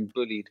he's getting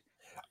bullied.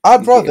 I'd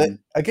he's rather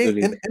getting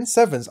bullied. in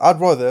sevens.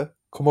 I'd rather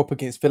come up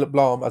against Philip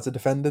Lahm as a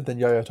defender than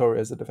Yaya Toure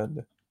as a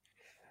defender.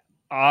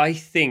 I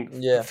think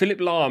Yeah. Philip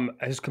Lahm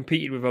has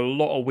competed with a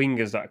lot of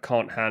wingers that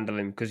can't handle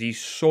him because he's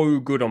so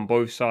good on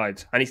both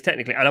sides. And he's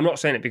technically, and I'm not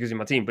saying it because he's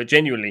my team, but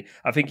genuinely,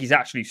 I think he's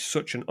actually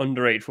such an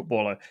underrated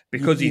footballer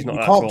because he's not you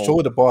that can't tall.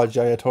 shoulder barge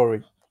Yaya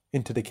Toure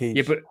into the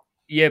cage.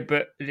 Yeah,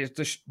 but it's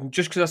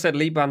just because I said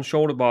Liban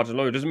shoulder barge and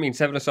low doesn't mean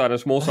seven-a-side and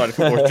small-sided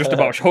football is just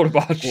about shoulder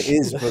barge. It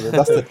is,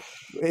 brother.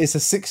 It's a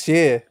 6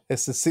 year.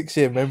 It's a 6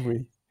 year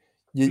memory.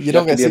 You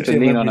don't have get to be able 6 to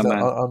year lean on memories a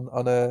man.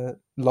 on a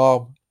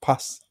Lahm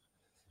pass.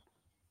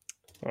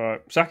 All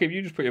right, Saquib,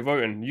 you just put your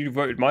vote in. You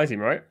voted my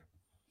team, right?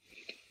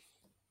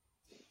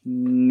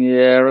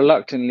 Yeah,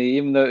 reluctantly,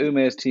 even though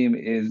Umir's team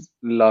is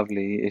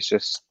lovely, it's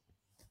just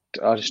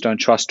I just don't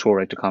trust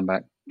Toure to come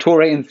back.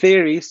 Toure, in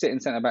theory, sitting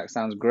centre back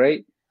sounds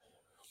great.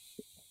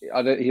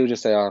 He'll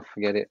just say, "Oh,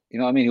 forget it." You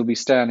know what I mean? He'll be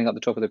standing up the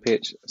top of the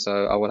pitch,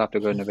 so I will have to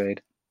go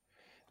Nevade.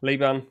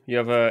 Liban, you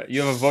have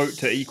a vote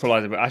to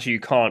equalise it, but actually you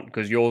can't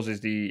because yours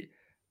is the.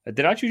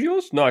 Did I choose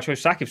yours? No, I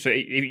chose Saquib. So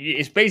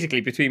it's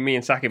basically between me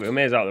and Saquib.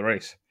 Umir's out of the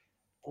race.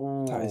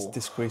 That is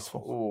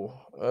disgraceful.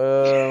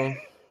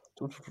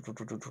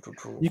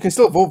 You can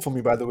still vote for me,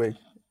 by the way,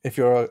 if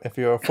you're a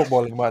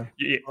footballing man.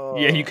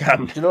 Yeah, you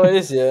can. Do you know what it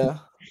is? Yeah,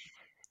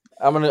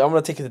 I'm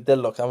gonna take it to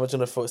deadlock. I'm just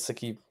gonna vote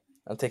Saquib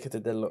and take it to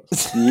deadlock.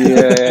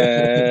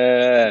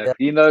 Yeah,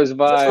 he knows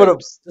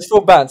vibes. Just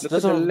for bands. Look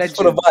Just at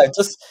for the the vibes.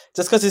 Just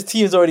because his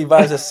team's already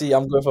vibes FC,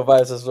 I'm going for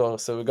vibes as well.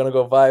 So we're gonna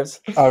go vibes.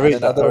 I rate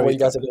And I that. don't know what you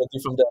guys are gonna do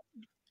from there.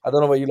 I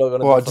don't know what you lot are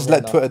gonna Well, do. just from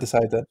let there Twitter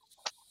decide then.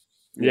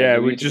 Yeah,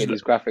 we we need to just get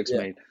these graphics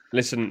made.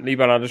 listen,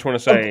 Liban. I just want to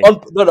say, on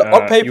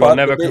paper, you are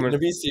never the coming.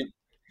 Beast team.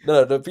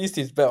 No, the Beast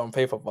team's better on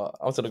paper, but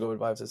I'm gonna go with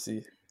vibes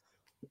FC.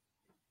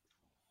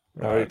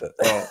 I rate that.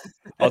 Well,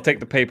 I'll take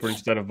the paper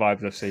instead of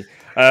Vibes FC.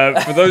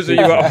 For those of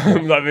you at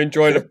home that have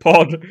enjoyed the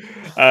pod,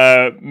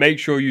 make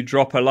sure you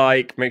drop a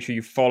like, make sure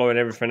you follow and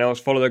everything else.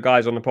 Follow the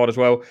guys on the pod as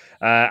well.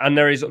 And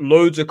there is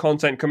loads of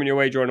content coming your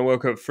way during the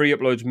World Cup. 3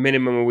 uploads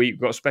minimum a week.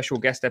 We've got a special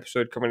guest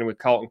episode coming in with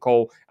Carlton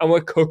Cole, and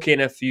we're cooking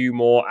a few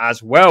more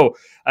as well.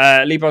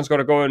 Liban's got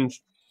to go and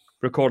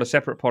record a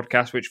separate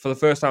podcast, which for the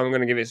first time I'm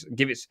going to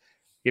give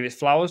its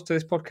flowers to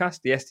this podcast,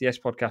 the SDS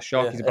podcast.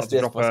 Sharky's about to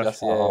drop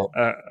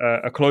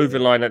a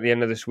clothing line at the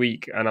end of this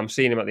week, and I'm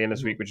seeing him at the end of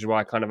this week, which is why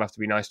I kind of have to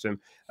be nice to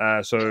him.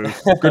 So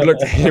good luck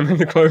to him in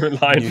the clothing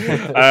line.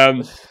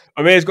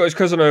 Umir's got his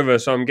cousin over,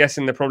 so I'm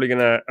guessing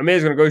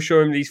Umir's gonna go show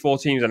him these 4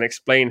 teams and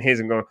explain his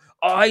and go,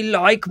 I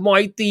like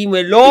my team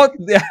a lot.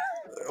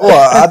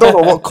 Well, I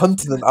don't know what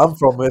continent I'm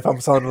from if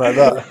I'm sounding like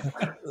that.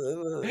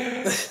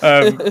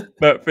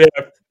 But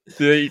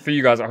yeah, for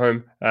you guys at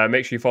home,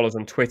 make sure you follow us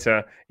on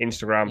Twitter,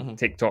 Instagram,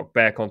 TikTok.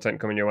 Bear content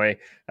coming your way.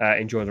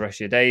 Enjoy the rest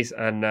of your days,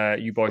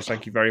 and you boys,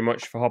 thank you very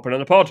much for hopping on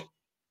the pod.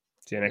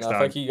 See you next time.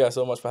 Thank you guys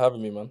so much for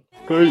having me, man.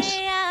 Peace.